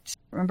hit.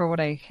 Remember what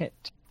I hit.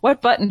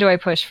 What button do I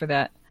push for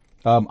that?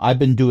 I've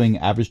been doing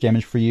average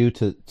damage for you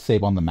to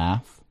save on the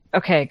math.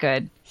 Okay,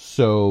 good.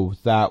 So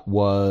that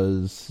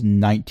was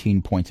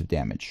 19 points of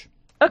damage.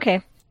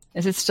 Okay.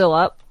 Is it still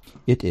up?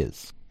 It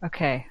is.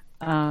 Okay.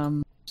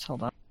 Just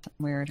hold on.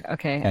 Something weird.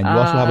 Okay. And you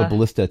also have a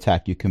ballista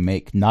attack you can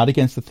make, not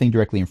against the thing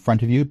directly in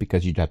front of you,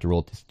 because you'd have to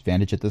roll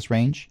disadvantage at this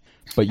range,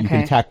 but you can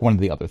Okay. attack one of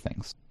the other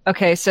things.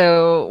 Okay,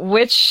 so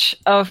which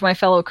of my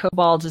fellow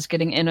kobolds is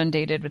getting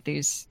inundated with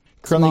these?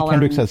 Currently, smaller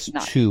Kendricks has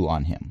not- 2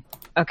 on him.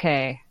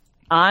 Okay.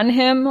 On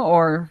him,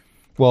 or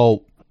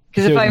Well,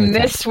 because if there's I an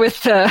attack. miss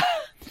with the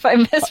if I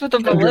miss with the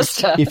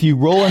ballista. If you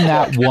roll in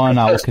that one,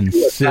 I'll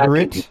consider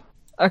it.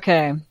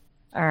 Okay.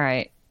 All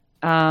right.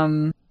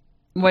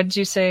 What did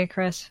you say,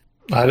 Chris?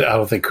 I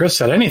don't think Chris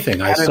said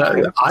anything. I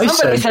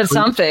Somebody said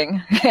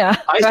something. Yeah.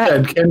 I Go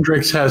ahead. said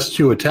Kendricks has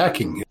 2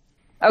 attacking you.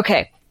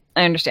 Okay,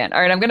 I understand.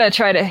 All right, I'm going to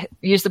try to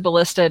use the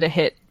ballista to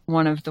hit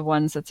one of the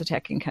ones that's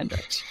attacking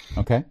Kendricks.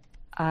 Okay.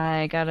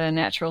 I got a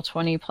natural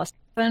 20 plus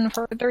 7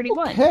 for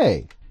 31.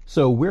 Okay.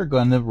 So we're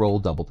going to roll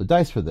double the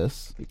dice for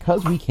this,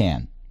 because we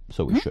can.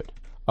 So we should.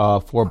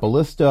 For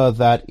ballista,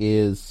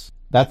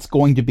 that's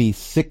going to be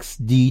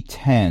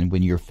 6d10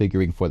 when you're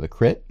figuring for the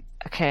crit.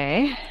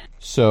 Okay.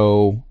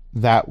 So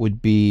that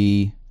would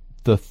be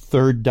the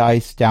third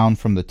dice down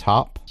from the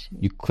top.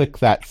 You click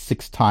that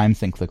 6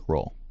 times and click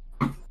roll.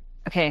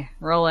 Okay,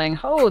 rolling.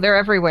 Oh, they're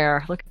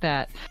everywhere. Look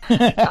at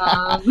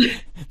that.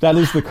 That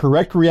is the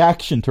correct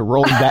reaction to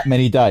rolling that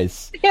many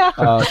dice. Yeah.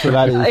 So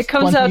that is It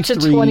comes out to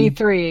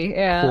 23.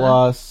 Yeah.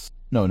 plus...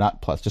 No,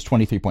 not plus. Just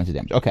 23 points of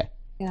damage. Okay.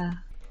 Yeah.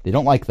 They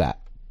don't like that.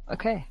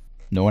 Okay.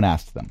 No one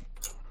asked them.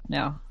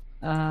 No.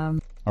 All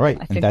right. I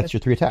And think that's your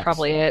 3 attacks.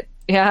 Probably it.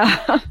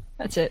 Yeah.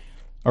 That's it.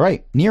 All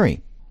right.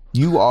 Neri,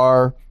 you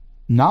are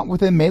not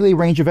within melee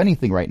range of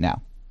anything right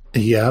now.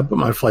 Yeah, but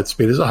my flight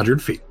speed is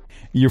 100 feet.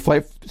 Your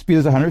flight speed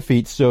is 100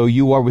 feet, so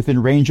you are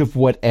within range of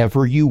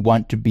whatever you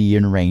want to be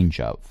in range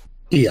of.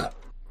 Yeah.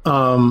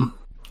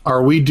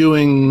 Are we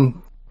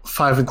doing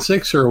 5 and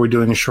 6, or are we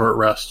doing a short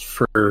rest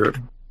for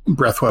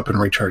breath weapon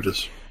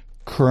recharges?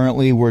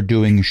 Currently, we're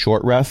doing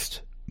short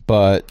rest,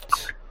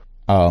 but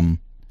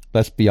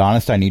let's be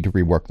honest, I need to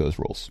rework those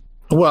rules.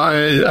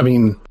 Well, I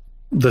mean,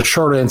 the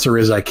short answer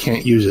is I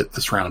can't use it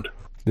this round.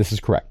 This is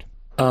correct.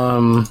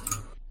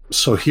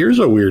 So here's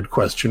a weird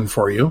question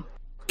for you.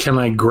 Can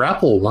I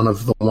grapple one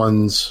of the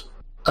ones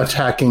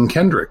attacking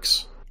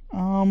Kendricks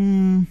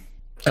and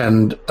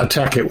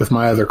attack it with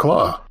my other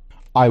claw?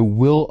 I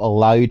will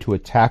allow you to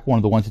attack one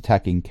of the ones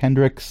attacking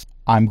Kendricks.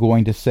 I'm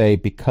going to say,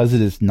 because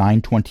it is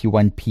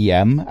 9:21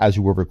 p.m. as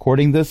we're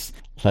recording this,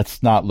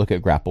 let's not look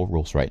at grapple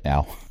rules right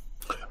now.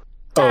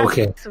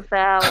 Okay, It's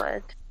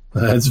valid.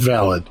 that's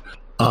valid.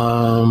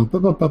 All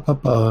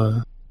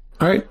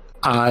right,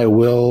 I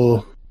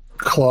will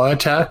claw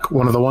attack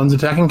one of the ones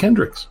attacking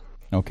Kendricks,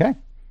 Okay.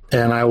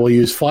 and I will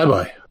use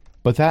flyby.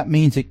 But that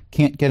means it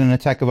can't get an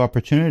attack of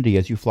opportunity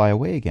as you fly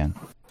away again.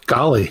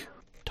 Golly.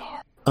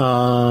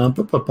 Gosh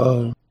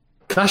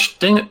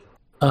dang it.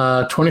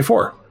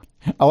 24.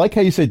 I like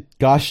how you said,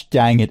 gosh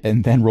dang it,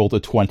 and then rolled a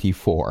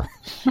 24.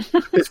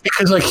 It's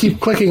because I keep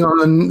clicking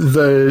on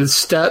the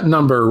stat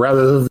number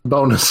rather than the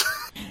bonus.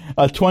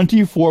 A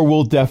 24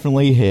 will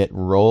definitely hit.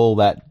 Roll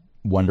that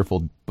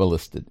wonderful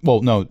ballistic.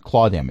 Well, no,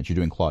 claw damage. You're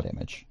doing claw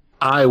damage.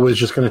 I was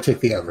just going to take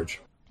the average.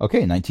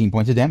 Okay, 19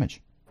 points of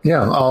damage.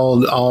 Yeah,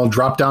 I'll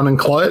drop down and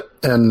claw it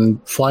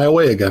and fly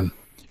away again.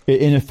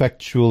 It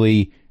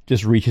ineffectually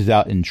just reaches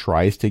out and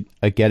tries to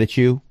get at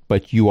you,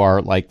 but you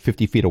are like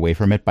 50 feet away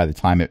from it by the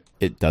time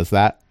it does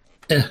that.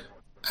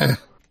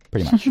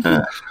 Pretty much.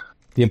 The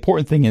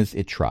important thing is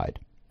it tried.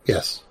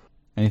 Yes.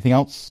 Anything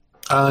else?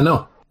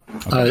 No.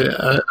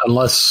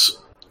 Unless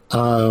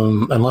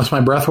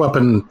my breath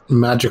weapon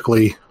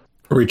magically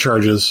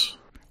recharges.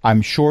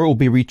 I'm sure it will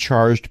be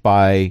recharged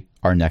by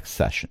our next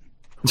session.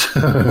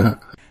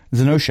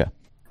 Zenosha.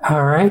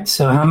 All right,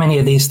 so how many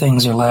of these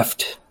things are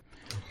left?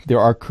 There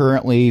are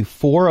currently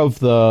 4 of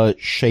the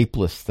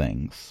shapeless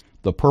things.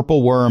 The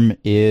purple worm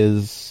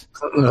is...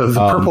 The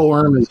purple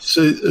worm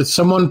is...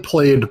 someone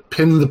played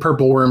pin the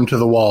purple worm to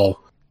the wall.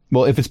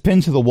 Well, if it's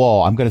pinned to the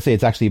wall, I'm going to say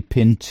it's actually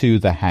pinned to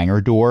the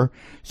hangar door.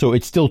 So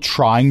it's still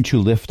trying to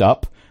lift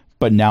up,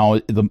 but now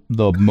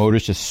the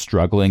motor's just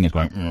struggling. It's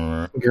going...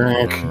 Gank,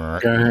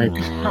 gank,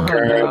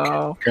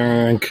 gank,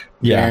 gank,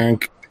 Yeah.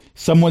 gank.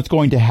 Someone's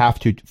going to have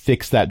to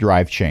fix that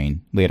drive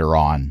chain later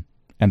on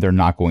and they're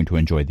not going to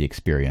enjoy the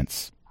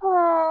experience.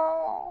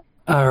 Oh.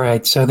 All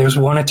right, so there's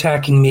one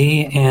attacking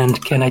me,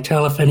 and can I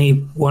tell if any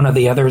one of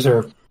the others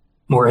are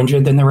more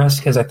injured than the rest?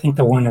 Because I think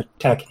the one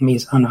attacking me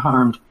is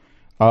unharmed.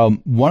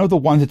 One of the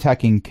ones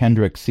attacking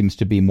Kendrick seems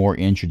to be more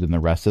injured than the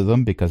rest of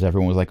them because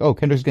everyone was like, oh,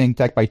 Kendrick's getting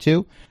attacked by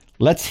 2.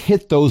 Let's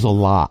hit those a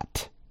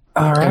lot.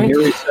 All right. And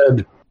Neri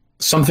said,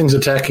 something's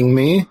attacking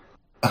me.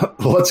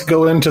 Let's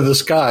go into the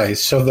sky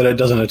so that it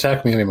doesn't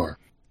attack me anymore.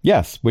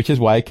 Yes, which is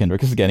why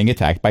Kendrick is getting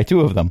attacked by 2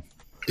 of them.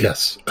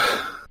 Yes.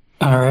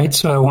 All right,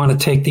 so I want to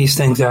take these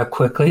things out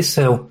quickly,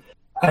 so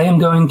I am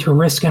going to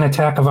risk an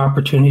attack of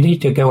opportunity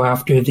to go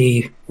after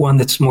the one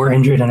that's more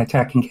injured and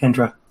attacking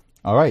Kendra.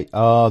 All right,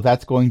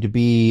 that's going to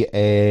be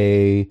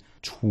a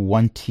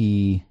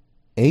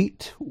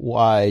 28.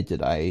 Why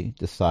did I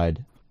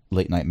decide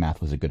late night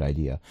math was a good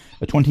idea?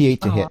 A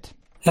 28 to hit.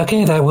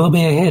 Okay, that will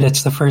be a hit.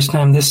 It's the first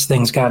time this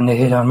thing's gotten a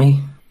hit on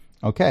me.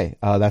 Okay,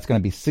 that's going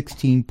to be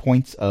 16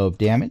 points of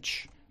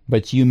damage.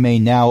 But you may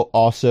now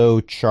also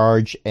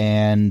charge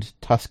and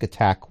tusk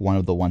attack one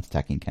of the ones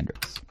attacking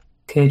Kendricks.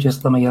 Okay,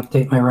 just let me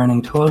update my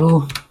running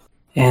total.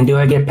 And do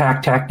I get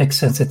Pack Tactics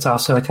since it's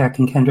also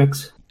attacking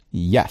Kendricks?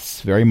 Yes,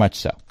 very much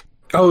so.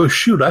 Oh,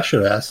 shoot, I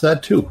should have asked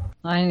that too.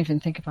 I didn't even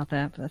think about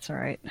that, but that's all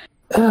right.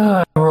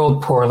 I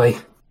rolled poorly.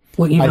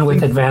 Well, even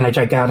with advantage,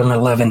 I got an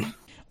 11.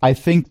 I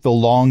think the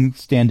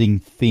long-standing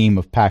theme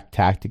of Pack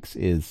Tactics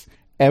is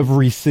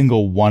every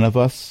single one of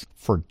us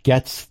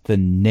forgets the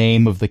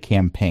name of the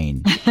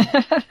campaign.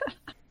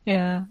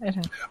 Yeah, it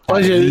is.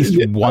 At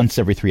least once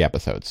every 3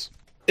 episodes.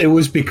 It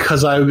was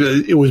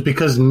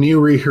because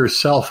Neri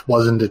herself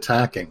wasn't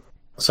attacking.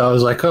 So I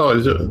was like,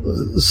 oh,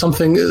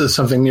 something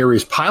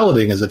Neri's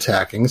piloting is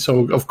attacking,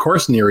 so of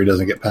course Neri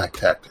doesn't get Pack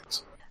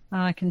Tactics.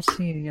 I can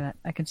see that.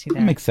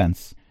 That makes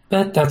sense.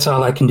 But that's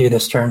all I can do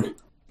this turn.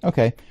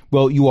 Okay.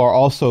 Well, you are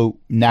also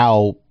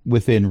now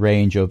within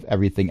range of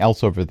everything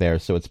else over there,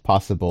 so it's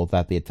possible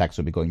that the attacks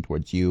will be going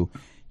towards you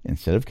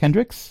instead of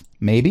Kendricks.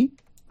 Maybe.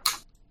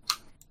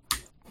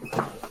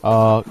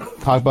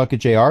 Cogbucket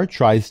JR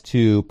tries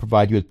to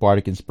provide you with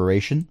bardic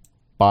inspiration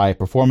by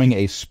performing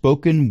a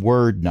spoken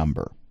word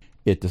number.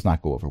 It does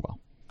not go over well.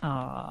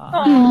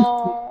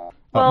 Oh.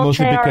 Well,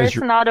 JR is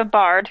not a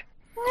bard.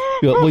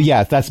 Well,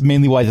 yeah, that's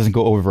mainly why it doesn't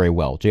go over very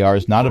well. JR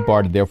is not a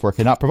bard, and therefore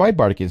cannot provide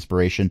bardic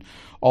inspiration.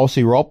 Also,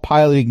 you're all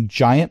piloting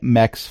giant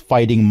mechs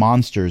fighting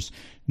monsters.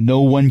 No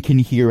one can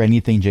hear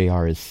anything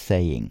JR is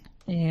saying.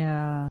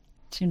 Yeah,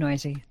 too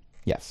noisy.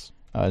 Yes.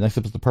 Next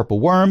up is the purple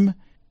worm.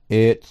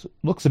 It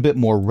looks a bit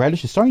more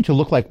reddish. It's starting to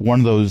look like one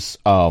of those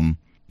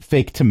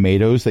fake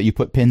tomatoes that you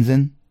put pins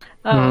in.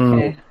 Oh,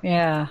 okay.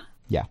 Yeah.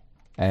 Yeah.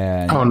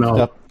 And oh,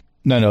 no.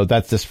 No,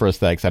 that's just for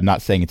aesthetics. I'm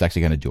not saying it's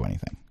actually going to do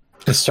anything.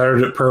 It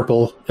started at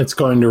purple. It's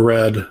going to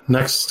red.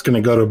 Next, it's going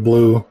to go to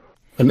blue.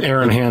 And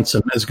Aaron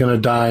Hansen is going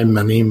to die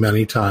many,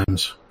 many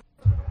times.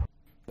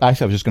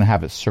 Actually, I was just going to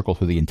have it circle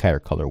through the entire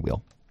color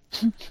wheel.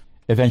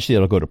 Eventually,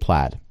 it'll go to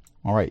plaid.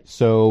 All right.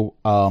 So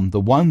the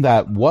one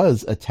that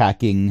was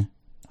attacking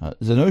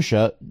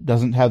Zenosha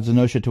doesn't have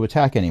Zenosha to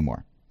attack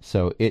anymore.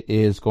 So it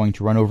is going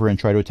to run over and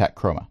try to attack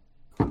Chroma.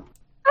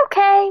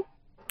 Okay.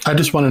 I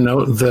just want to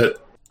note that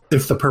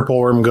if the purple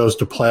worm goes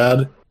to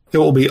plaid, it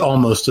will be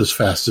almost as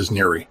fast as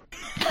Neri.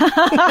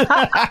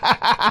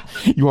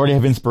 You already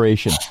have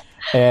inspiration.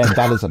 And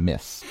that is a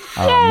miss.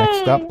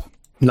 Next up.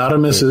 Not a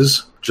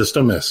misses, just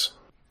a miss.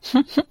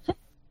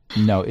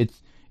 No,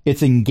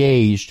 it's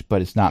engaged,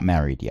 but it's not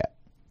married yet.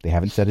 They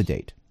haven't set a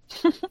date.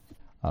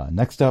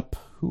 Next up,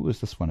 who is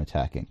this one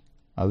attacking?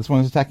 This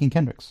one is attacking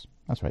Kendricks.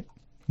 That's right.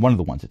 One of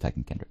the ones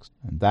attacking Kendricks.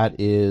 And that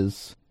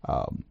is,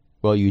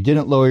 well, you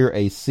didn't lower your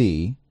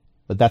AC,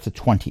 but that's a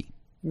 20.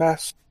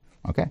 Mess.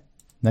 Okay.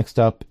 Next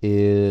up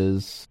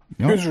is...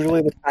 Who's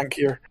really the tank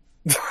here?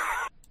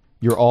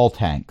 You're all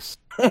tanks.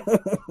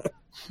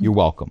 You're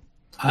welcome.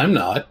 I'm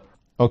not.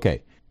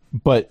 Okay.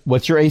 But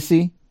what's your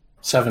AC?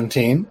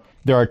 17.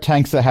 There are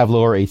tanks that have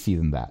lower AC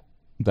than that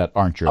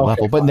aren't your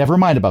level, but never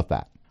mind about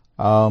that.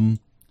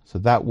 So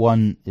that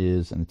one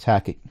is an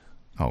attacking...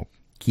 Oh,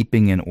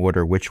 keeping in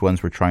order which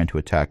ones we're trying to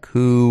attack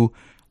who.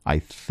 I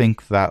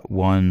think that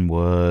one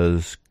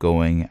was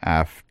going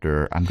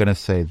after... I'm going to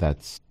say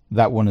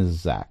that one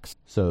is Zax.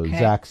 So okay.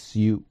 Zax,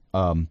 you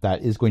that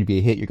is going to be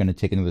a hit. You're going to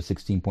take another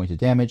 16 points of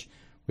damage,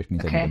 which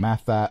means I need to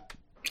math that.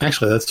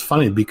 Actually, that's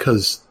funny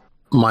because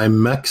my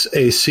mech's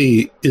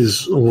AC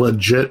is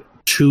legit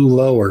 2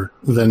 lower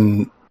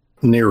than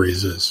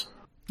Neri's is.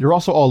 You're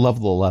also all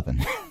level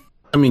 11.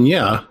 I mean,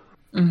 yeah.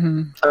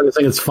 Mm-hmm. I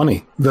think it's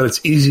funny that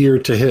it's easier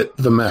to hit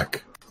the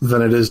mech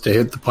than it is to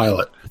hit the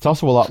pilot. It's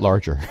also a lot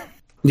larger.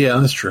 Yeah,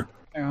 that's true.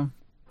 Yeah.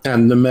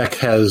 And the mech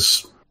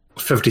has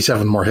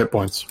 57 more hit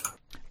points.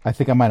 I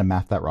think I might have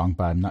mathed that wrong,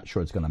 but I'm not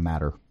sure it's going to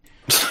matter.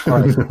 All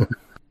right.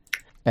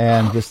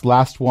 And this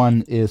last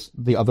one is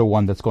the other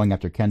one that's going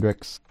after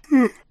Kendricks.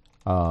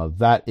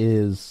 That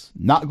is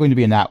not going to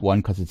be a nat 1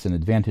 because it's an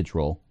advantage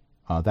roll.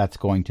 That's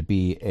going to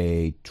be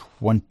a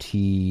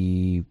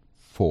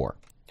 24.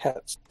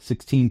 Hits.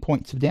 16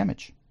 points of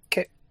damage.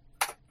 Okay.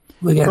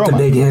 We got the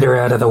big hitter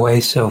out of the way,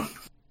 so...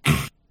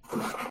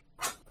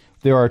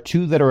 There are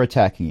 2 that are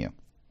attacking you.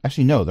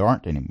 Actually, no, there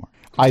aren't anymore.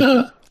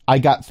 I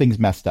got things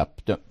messed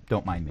up.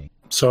 Don't mind me.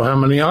 So how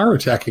many are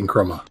attacking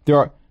Chroma?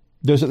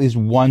 There's at least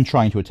 1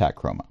 trying to attack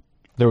Chroma.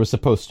 There was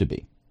supposed to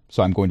be.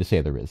 So I'm going to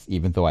say there is,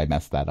 even though I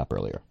messed that up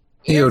earlier.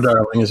 Eo,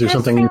 darling, is there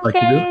something you'd like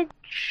to do?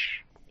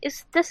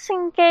 Is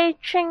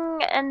disengaging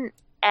an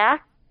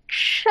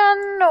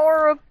action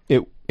or a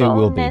It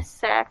will be. bonus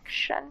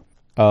action?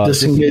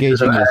 Disengage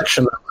is an disengaging is-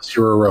 action unless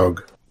you're a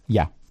rogue.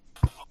 Yeah.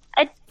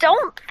 I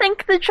don't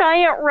think the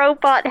giant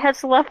robot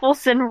has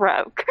levels in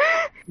Rogue.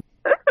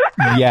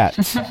 Yet.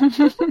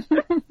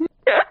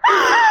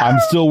 I'm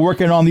still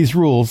working on these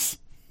rules.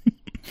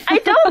 I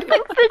don't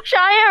think the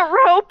giant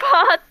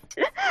robot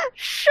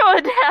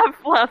should have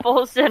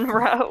levels in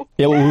Rogue.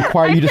 It will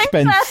require you to think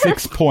spend that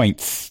 6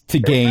 points to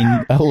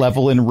gain a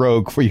level in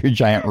Rogue for your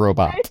giant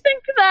robot. I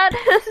think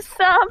that is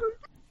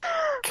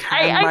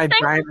Can my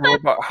think giant that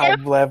robot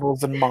have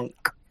levels in Monk?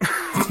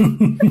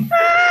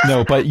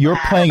 No, but you're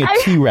playing a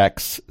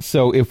T-Rex,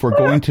 so if we're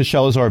going to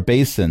Shelazar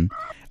Basin,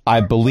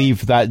 I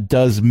believe that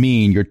does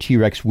mean your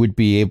T-Rex would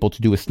be able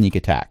to do a sneak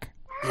attack.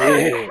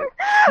 Yeah.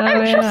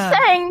 I'm just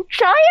saying,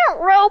 giant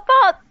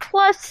robot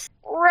plus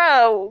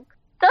rogue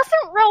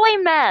doesn't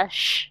really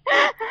mesh.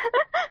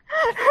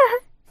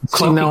 See,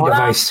 Cloaking now I'm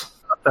device.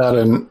 that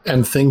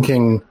and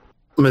thinking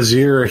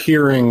Mazir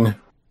hearing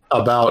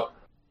about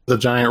the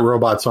giant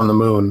robots on the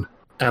moon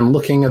and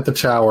looking at the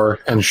tower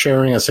and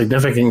sharing a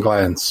significant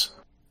glance.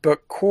 But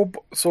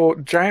so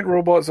giant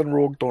robots and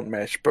rogue don't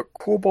mesh, but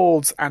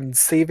kobolds and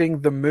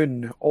saving the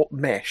moon all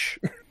mesh.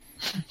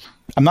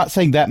 I'm not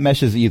saying that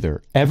meshes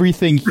either.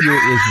 Everything here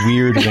is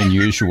weird and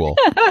unusual.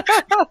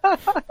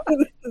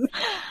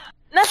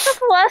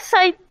 Nevertheless,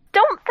 I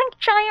don't think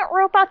giant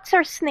robots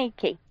are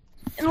sneaky.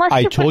 Unless I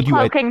you told put you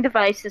cloaking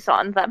devices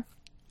on them.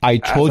 I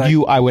told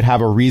you I would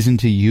have a reason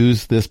to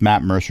use this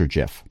Matt Mercer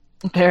GIF.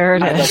 There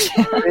it is.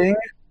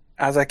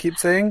 As I keep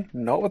saying,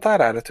 not with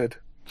that attitude.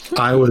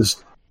 I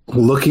was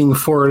looking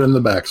for it in the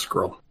back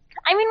scroll.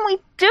 I mean, we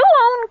do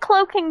own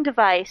cloaking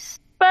device,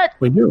 but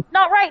We do.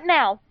 not right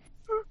now.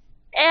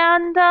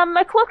 And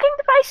a cloaking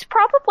device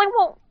probably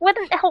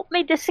wouldn't help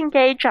me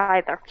disengage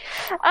either.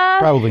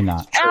 Probably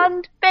not.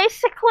 And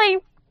basically,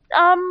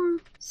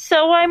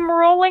 so I'm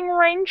rolling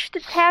ranged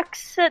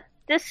attacks at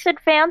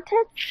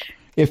disadvantage?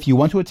 If you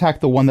want to attack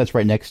the one that's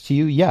right next to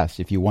you, yes.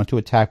 If you want to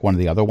attack one of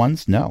the other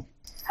ones, no.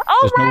 Oh,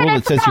 There's no right, rule I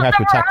that says you forgot have to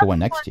there were attack the other one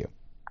next to you.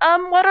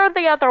 What are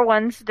the other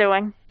ones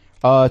doing?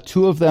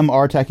 2 of them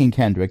are attacking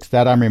Kendricks.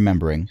 That I'm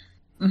remembering.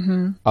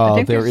 Mm-hmm. I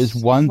think There there's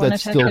is one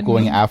that's still attacking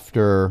going me.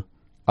 after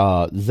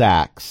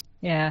Zax.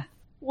 Yeah.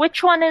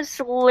 Which one is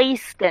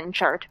least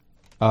injured?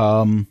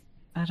 Um,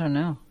 I don't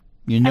know.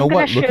 you know I'm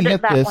gonna what? shoot Looking at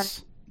at that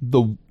this,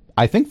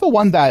 I think the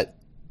one that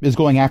is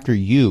going after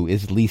you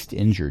is least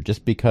injured,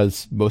 just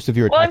because most of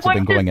your Well, I'm attacks have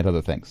been going going at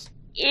other things.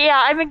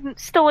 Yeah,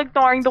 still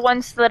ignoring the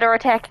ones that are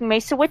attacking me,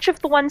 so which of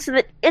the ones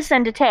that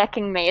isn't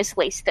attacking me is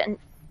least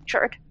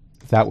injured?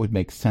 That would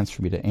make sense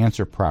for me to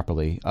answer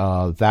properly.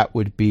 That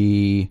would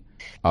be,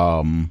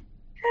 I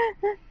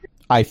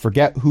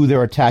forget who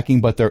they're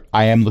attacking, but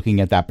I am looking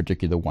at that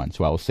particular one,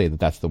 so I will say that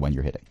that's the one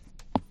you're hitting.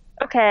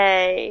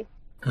 Okay.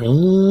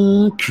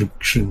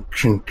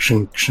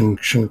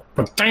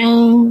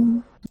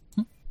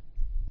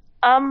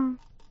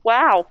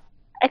 Wow.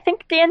 I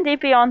think D&D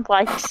Beyond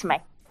likes me.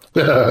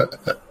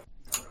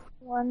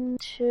 1,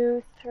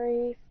 2,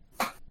 3.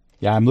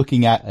 Yeah, I'm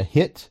looking at a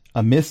hit,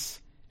 a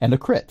miss, and a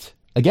crit.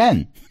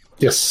 Again,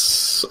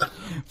 Yes.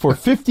 for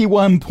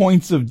 51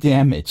 points of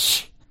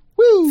damage.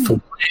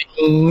 Woo!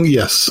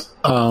 Yes.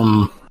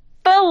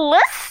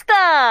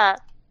 Ballista!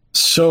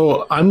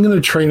 So I'm going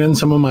to train in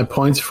some of my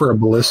points for a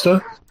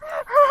ballista.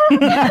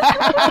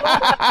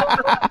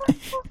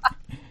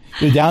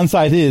 The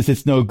downside is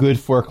it's no good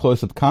for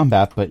close-up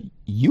combat, but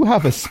you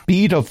have a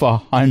speed of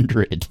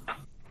 100.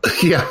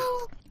 Yeah.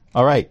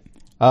 All right.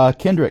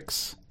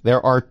 Kendricks,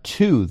 there are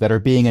 2 that are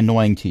being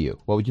annoying to you.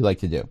 What would you like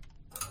to do?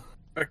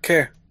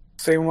 Okay,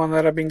 same one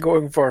that I've been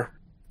going for.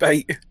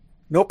 Bite.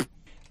 Nope.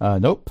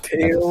 Nope.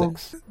 Tail.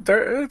 That's a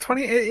 6.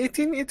 20,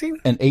 18, 18?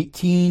 An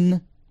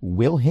 18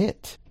 will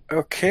hit.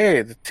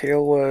 Okay, the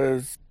tail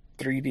was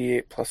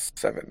 3d8 plus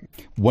 7.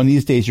 One of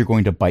these days you're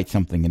going to bite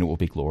something and it will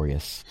be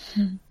glorious.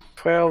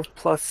 12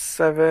 plus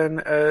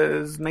 7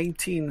 is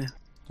 19.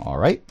 All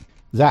right.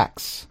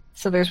 Zax.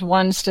 So there's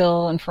one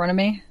still in front of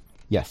me.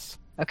 Yes.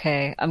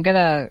 Okay, I'm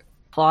gonna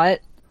claw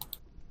it,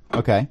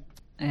 Okay.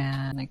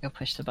 and I go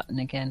push the button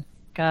again.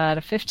 Got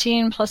a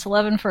 15 plus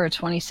 11 for a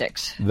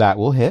 26. That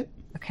will hit.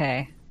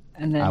 Okay,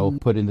 and then I will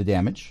put in the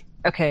damage.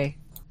 okay,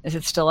 is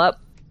it still up?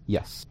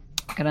 Yes.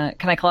 Can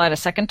I claw it a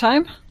second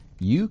time?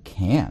 You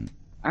can.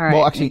 All right.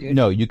 Well, actually, good.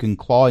 no. You can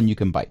claw and you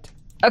can bite.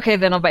 Okay,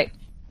 then I'll bite.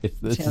 It's See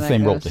the how that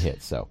same roll goes. to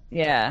hit, so.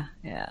 Yeah.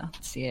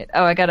 Let's see it.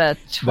 Oh, I got a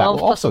 12 will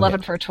plus also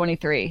 11 hit. for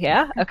 23.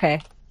 Yeah.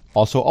 Okay.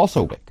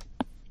 Also wick.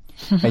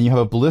 And you have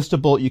a ballista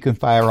bolt you can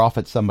fire off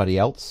at somebody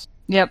else,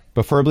 Yep.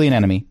 preferably an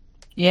enemy.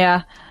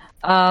 Yeah.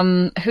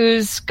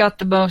 Who's got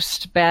the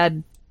most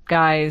bad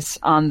guys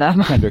on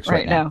them Kendricks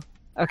right now. now?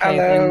 Okay,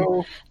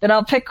 Hello. then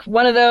I'll pick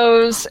one of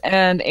those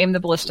and aim the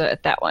ballista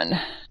at that one.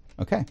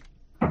 Okay.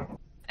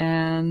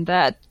 And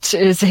that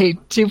is a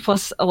 2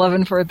 +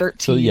 11 for a 13.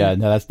 So yeah,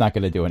 no, that's not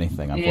going to do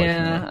anything, unfortunately.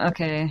 Yeah,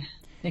 okay.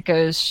 It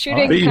goes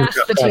shooting Alright. past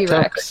the You've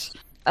got T-Rex.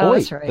 Oh, wait,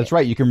 that's right. That's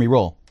right. You can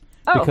re-roll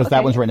because that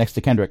okay. one's right next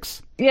to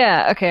Kendrick's.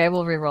 Yeah, okay, I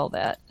will re-roll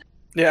that.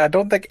 Yeah, I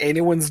don't think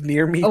anyone's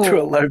near me to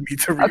Oh. allow me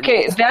to reroll.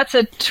 Okay, that's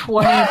a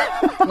 20,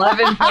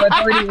 11 for a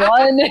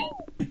 31.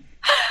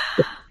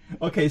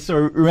 Okay,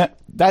 so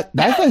that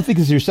I think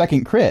is your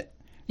second crit.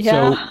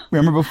 Yeah. So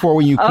remember before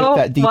when you clicked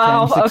that D10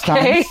 wow, 6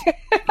 okay.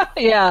 times?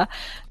 Yeah.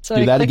 So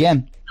Do I that click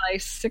again.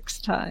 dice 6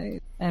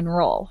 times and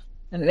roll.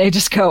 And they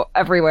just go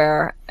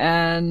everywhere.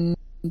 And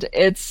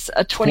it's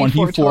a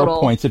 24 total.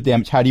 points of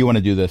damage. How do you want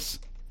to do this?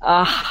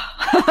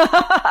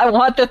 I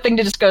want the thing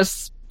to just go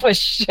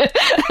squish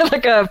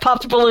like a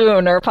popped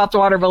balloon or a popped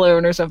water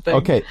balloon or something.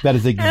 Okay, that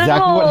is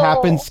exactly what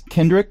happens,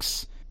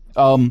 Kendricks.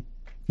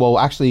 Well,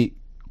 actually,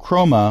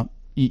 Chroma,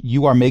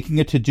 you are making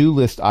a to-do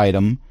list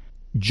item,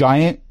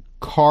 giant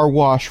car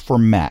wash for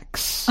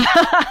mechs.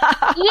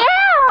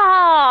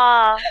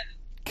 Yeah!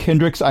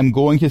 Kendricks, I'm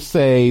going to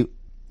say,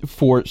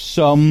 for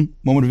some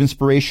moment of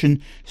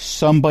inspiration,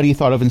 somebody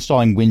thought of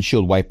installing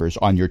windshield wipers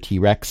on your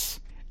T-Rex,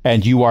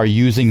 and you are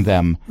using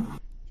them,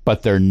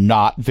 but they're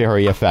not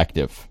very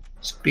effective.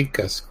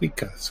 Squeaka,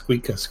 squeaka,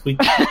 squeaka,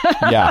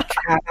 squeaka. Yeah,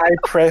 Can I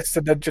press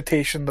the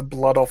digitation the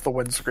blood off the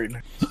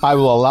windscreen? I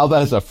will allow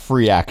that as a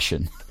free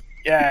action.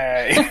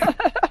 Yay!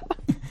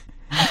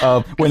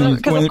 When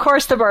Because of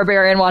course the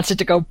barbarian wants it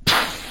to go.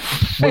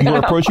 when we're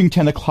approaching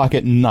 10 o'clock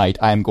at night,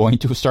 I'm going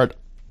to start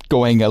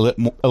going a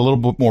little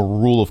bit more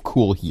rule of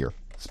cool here.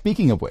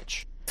 Speaking of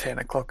which, 10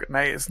 o'clock at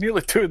night. It's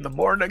nearly 2 in the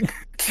morning.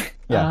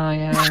 yeah.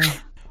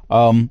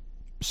 Oh, yeah.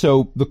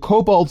 So the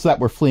kobolds that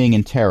were fleeing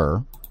in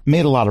terror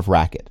made a lot of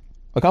racket.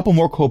 A couple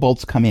more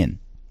kobolds come in.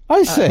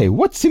 I say,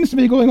 what seems to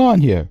be going on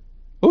here?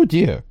 Oh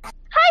dear.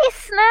 Hi,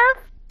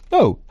 Sniff!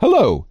 Oh,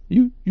 hello.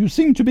 You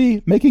seem to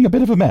be making a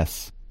bit of a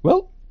mess.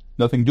 Well,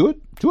 nothing to it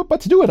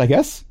but to do it, I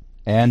guess.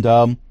 And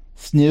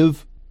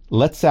Sniv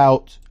lets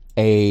out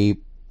a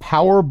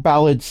power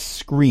ballad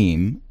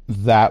scream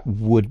that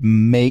would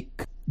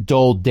make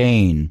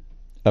Duldane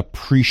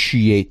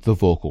appreciate the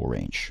vocal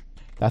range.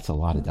 That's a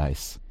lot of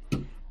dice.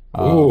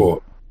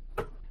 Ooh.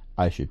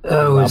 I should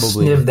Oh, is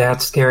Sniv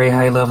that scary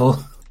high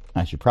level?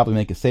 I should probably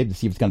make a save to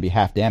see if it's going to be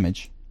half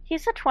damage.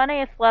 He's a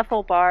 20th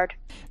level bard.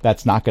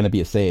 That's not going to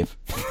be a save.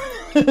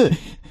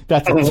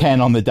 That's a 10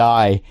 on the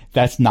die.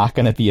 That's not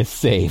going to be a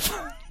save.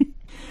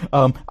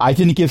 I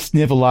didn't give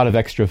Sniv a lot of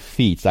extra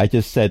feats. I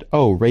just said,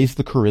 oh, raise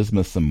the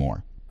charisma some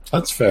more.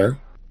 That's fair.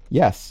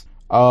 Yes.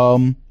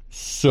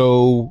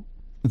 So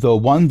the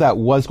one that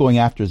was going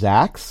after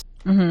Zax,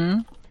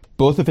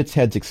 both of its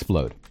heads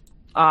explode.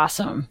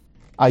 Awesome.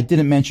 I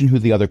didn't mention who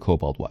the other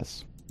kobold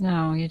was.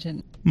 No, you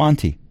didn't.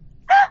 Monty.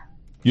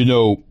 You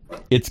know,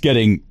 it's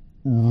getting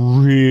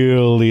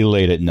really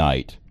late at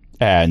night,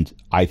 and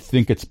I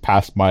think it's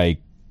past my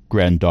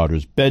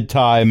granddaughter's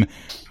bedtime,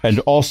 and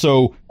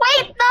also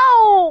Wait,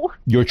 no!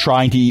 you're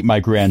trying to eat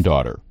my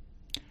granddaughter.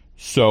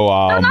 So,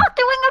 You're not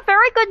doing a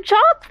very good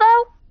job,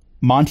 though.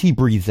 Monty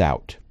breathes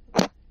out.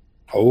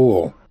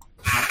 Oh.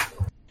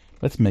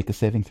 Let's make a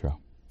saving throw.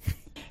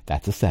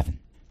 That's a 7.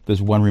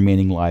 There's one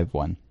remaining live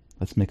one.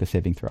 Let's make a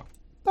saving throw.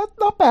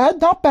 Not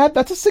bad, not bad.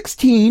 That's a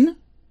 16.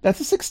 That's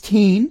a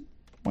 16.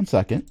 1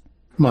 second.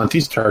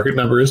 Monty's target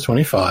number is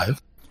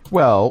 25.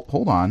 Well,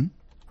 hold on.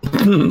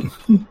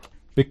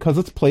 Because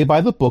it's play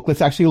by the book,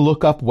 let's actually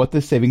look up what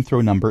the saving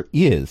throw number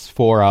is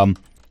for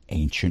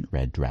Ancient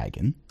Red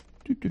Dragon.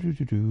 I didn't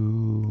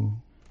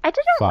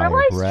Fire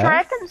realize breath.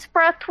 Dragon's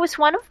Breath was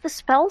one of the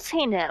spells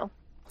he knew.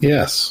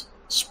 Yes.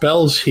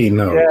 Spells he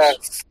knows.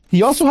 Yes.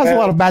 He also has a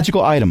lot of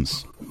magical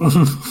items.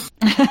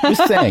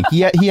 Just saying.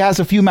 He has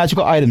a few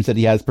magical items that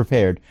he has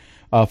prepared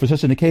for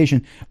such an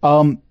occasion.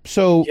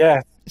 So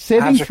Yes.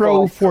 saving Magical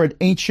throw item. for an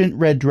Ancient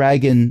Red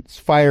Dragon's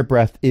Fire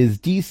Breath is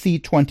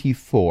DC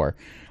 24.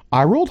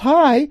 I rolled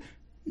high.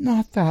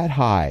 Not that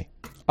high.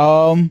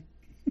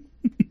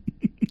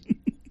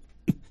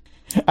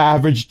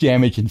 Average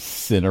damage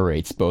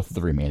incinerates both of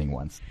the remaining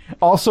ones.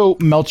 Also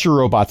melts your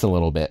robots a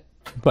little bit,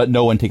 but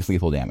no one takes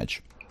lethal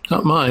damage.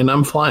 Not mine.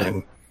 I'm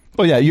flying.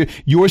 Oh yeah,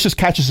 yours just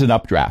catches an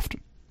updraft.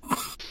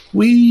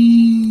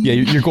 Whee! Yeah,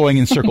 you're going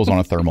in circles on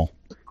a thermal.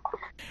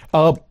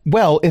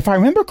 Well, if I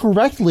remember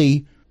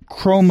correctly,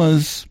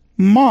 Chroma's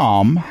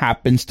mom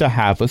happens to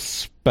have a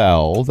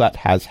spell that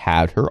has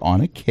had her on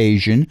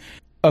occasion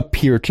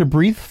appear to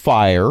breathe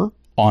fire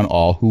on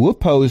all who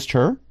opposed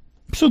her.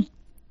 So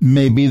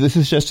maybe this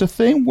is just a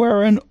thing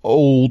where an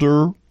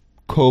older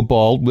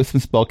kobold with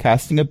some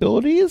spellcasting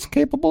ability is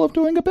capable of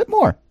doing a bit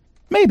more.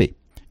 Maybe.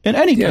 In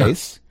any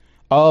case,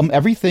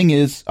 everything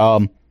is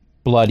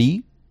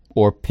bloody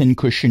or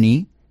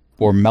pincushiony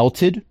or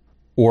melted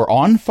or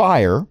on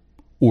fire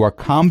or a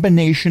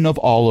combination of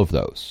all of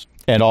those.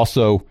 And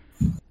also,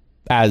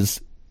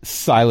 as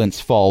silence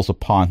falls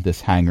upon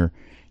this hangar,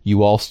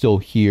 you all still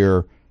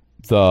hear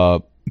the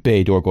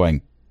bay door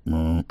going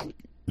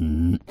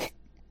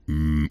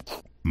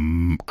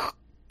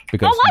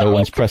because Oh, I no need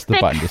one's to pressed the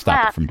fix button to stop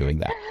it that. from doing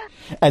that.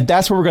 And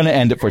that's where we're going to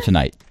end it for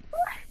tonight.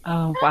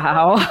 Oh,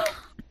 wow.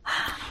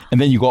 And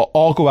then you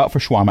all go out for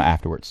shawarma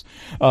afterwards.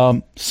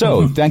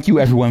 So thank you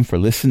everyone for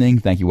listening.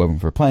 Thank you everyone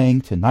for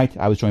playing. Tonight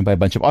I was joined by a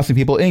bunch of awesome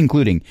people,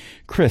 including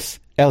Chris,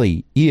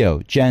 Ellie, Io,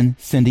 Jen,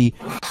 Cindy,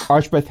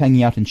 Archbreath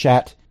hanging out in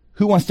chat.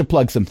 Who wants to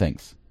plug some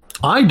things?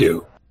 I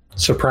do.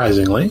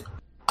 Surprisingly,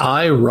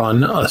 I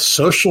run a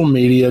social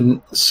media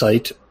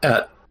site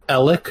at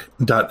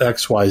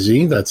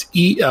elek.xyz. That's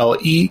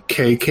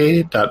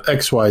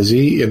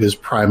ELEKK.xyz. It is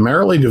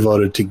primarily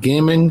devoted to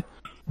gaming,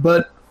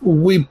 but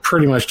we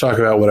pretty much talk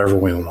about whatever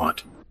we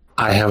want.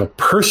 I have a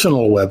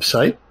personal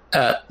website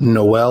at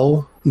noelle.codes.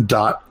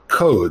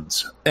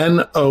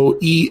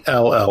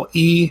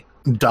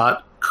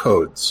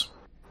 NOELLE.codes.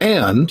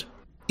 And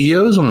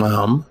Io's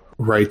mom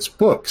writes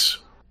books.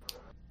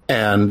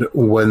 And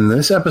when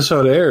this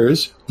episode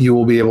airs, you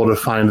will be able to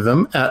find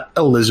them at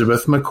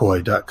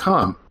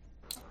elizabethmccoy.com.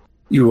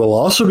 You will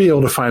also be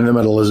able to find them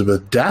at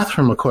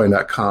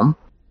elizabethdathramccoy.com,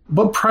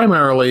 but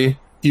primarily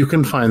you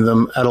can find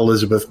them at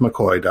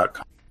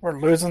elizabethmccoy.com. We're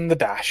losing the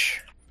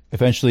dash.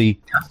 Eventually,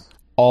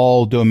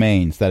 all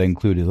domains that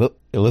include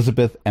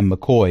Elizabeth and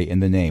McCoy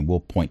in the name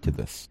will point to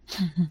this.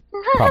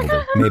 Probably.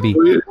 Maybe.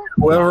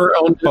 Whoever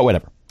owned it, But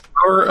whatever.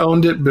 whoever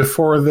owned it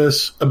before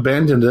this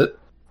abandoned it,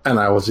 and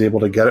I was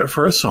able to get it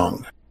for a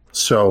song.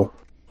 So,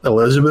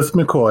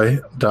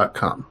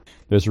 elizabethmccoy.com.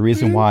 There's a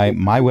reason why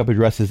my web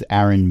address is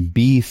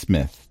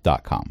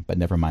aaronbsmith.com, but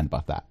never mind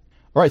about that.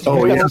 All right, so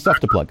we got some stuff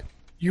to plug.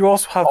 You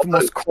also have the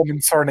most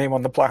common surname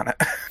on the planet.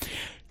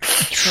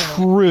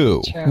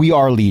 True. True. We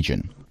are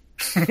Legion.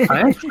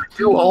 I actually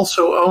do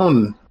also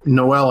own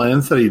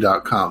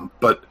noelleanthony.com,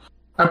 but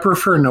I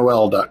prefer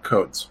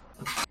noelle.codes.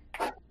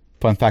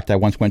 Fun fact, I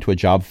once went to a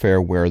job fair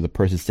where the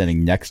person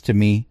standing next to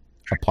me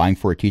applying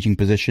for a teaching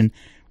position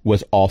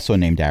was also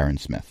named Aaron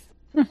Smith.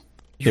 It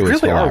You was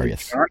really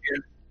hilarious. are, aren't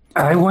you?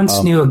 I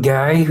once knew a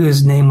guy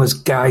whose name was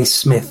Guy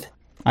Smith.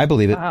 I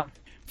believe it. Wow.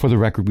 For the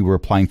record, we were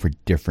applying for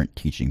different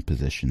teaching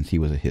positions. He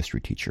was a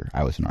history teacher.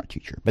 I was an art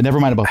teacher. But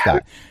never mind about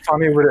that.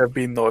 Funny would it have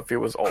been, though, if he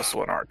was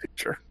also an art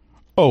teacher.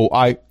 Oh,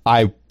 I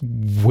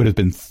would have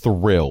been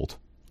thrilled.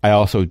 I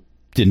also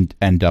didn't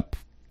end up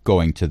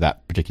going to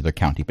that particular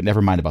county, but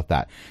never mind about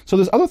that. So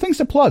there's other things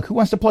to plug. Who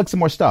wants to plug some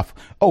more stuff?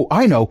 Oh,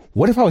 I know.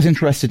 What if I was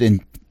interested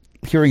in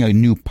hearing a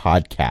new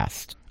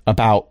podcast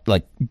about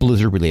like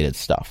Blizzard-related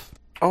stuff?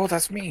 Oh,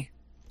 that's me.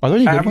 Are there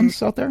any good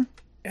ones out there?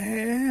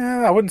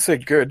 I wouldn't say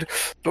good,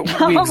 but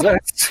we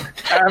exist.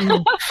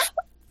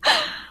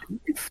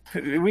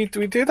 We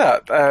do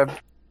that.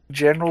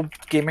 General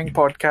gaming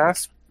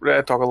podcast.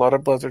 Talk a lot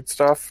of Blizzard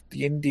stuff,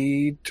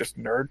 D&D, just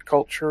nerd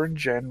culture in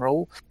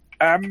general.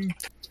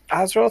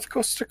 Azeroth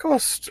Coast to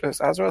Coast. It's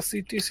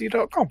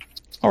AzerothCTC.com.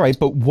 All right,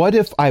 but what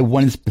if I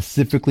wanted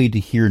specifically to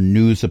hear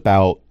news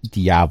about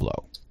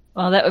Diablo?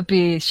 Well, that would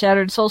be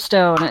Shattered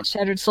Soulstone at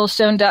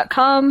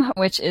shatteredsoulstone.com,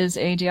 which is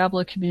a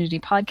Diablo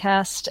community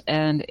podcast,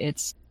 and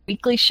it's a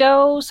weekly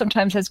show,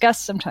 sometimes has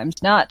guests,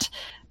 sometimes not,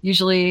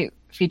 usually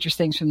features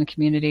things from the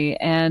community.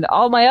 And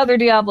all my other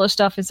Diablo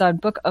stuff is on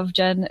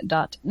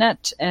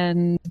bookofgen.net,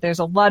 and there's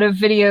a lot of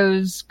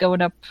videos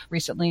going up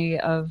recently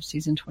of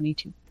Season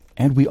 22.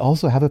 And we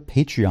also have a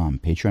Patreon,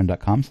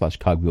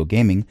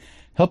 patreon.com/cogwheelgaming.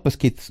 Help us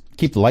keep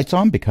the lights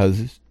on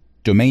because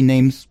domain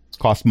names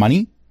cost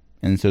money,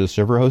 and so does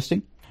server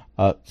hosting.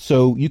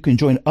 So you can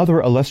join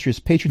other illustrious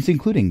patrons,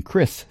 including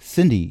Chris,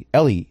 Cindy,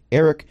 Ellie,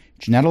 Eric,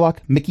 Janatalock,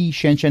 Mickey,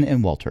 Shanshan,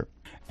 and Walter.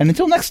 And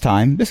until next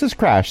time, this is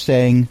Crash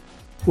saying,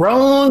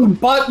 Wrong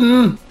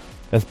button!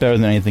 that's better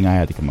than anything I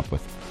had to come up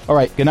with. All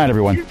right, good night,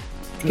 everyone.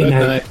 Good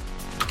night.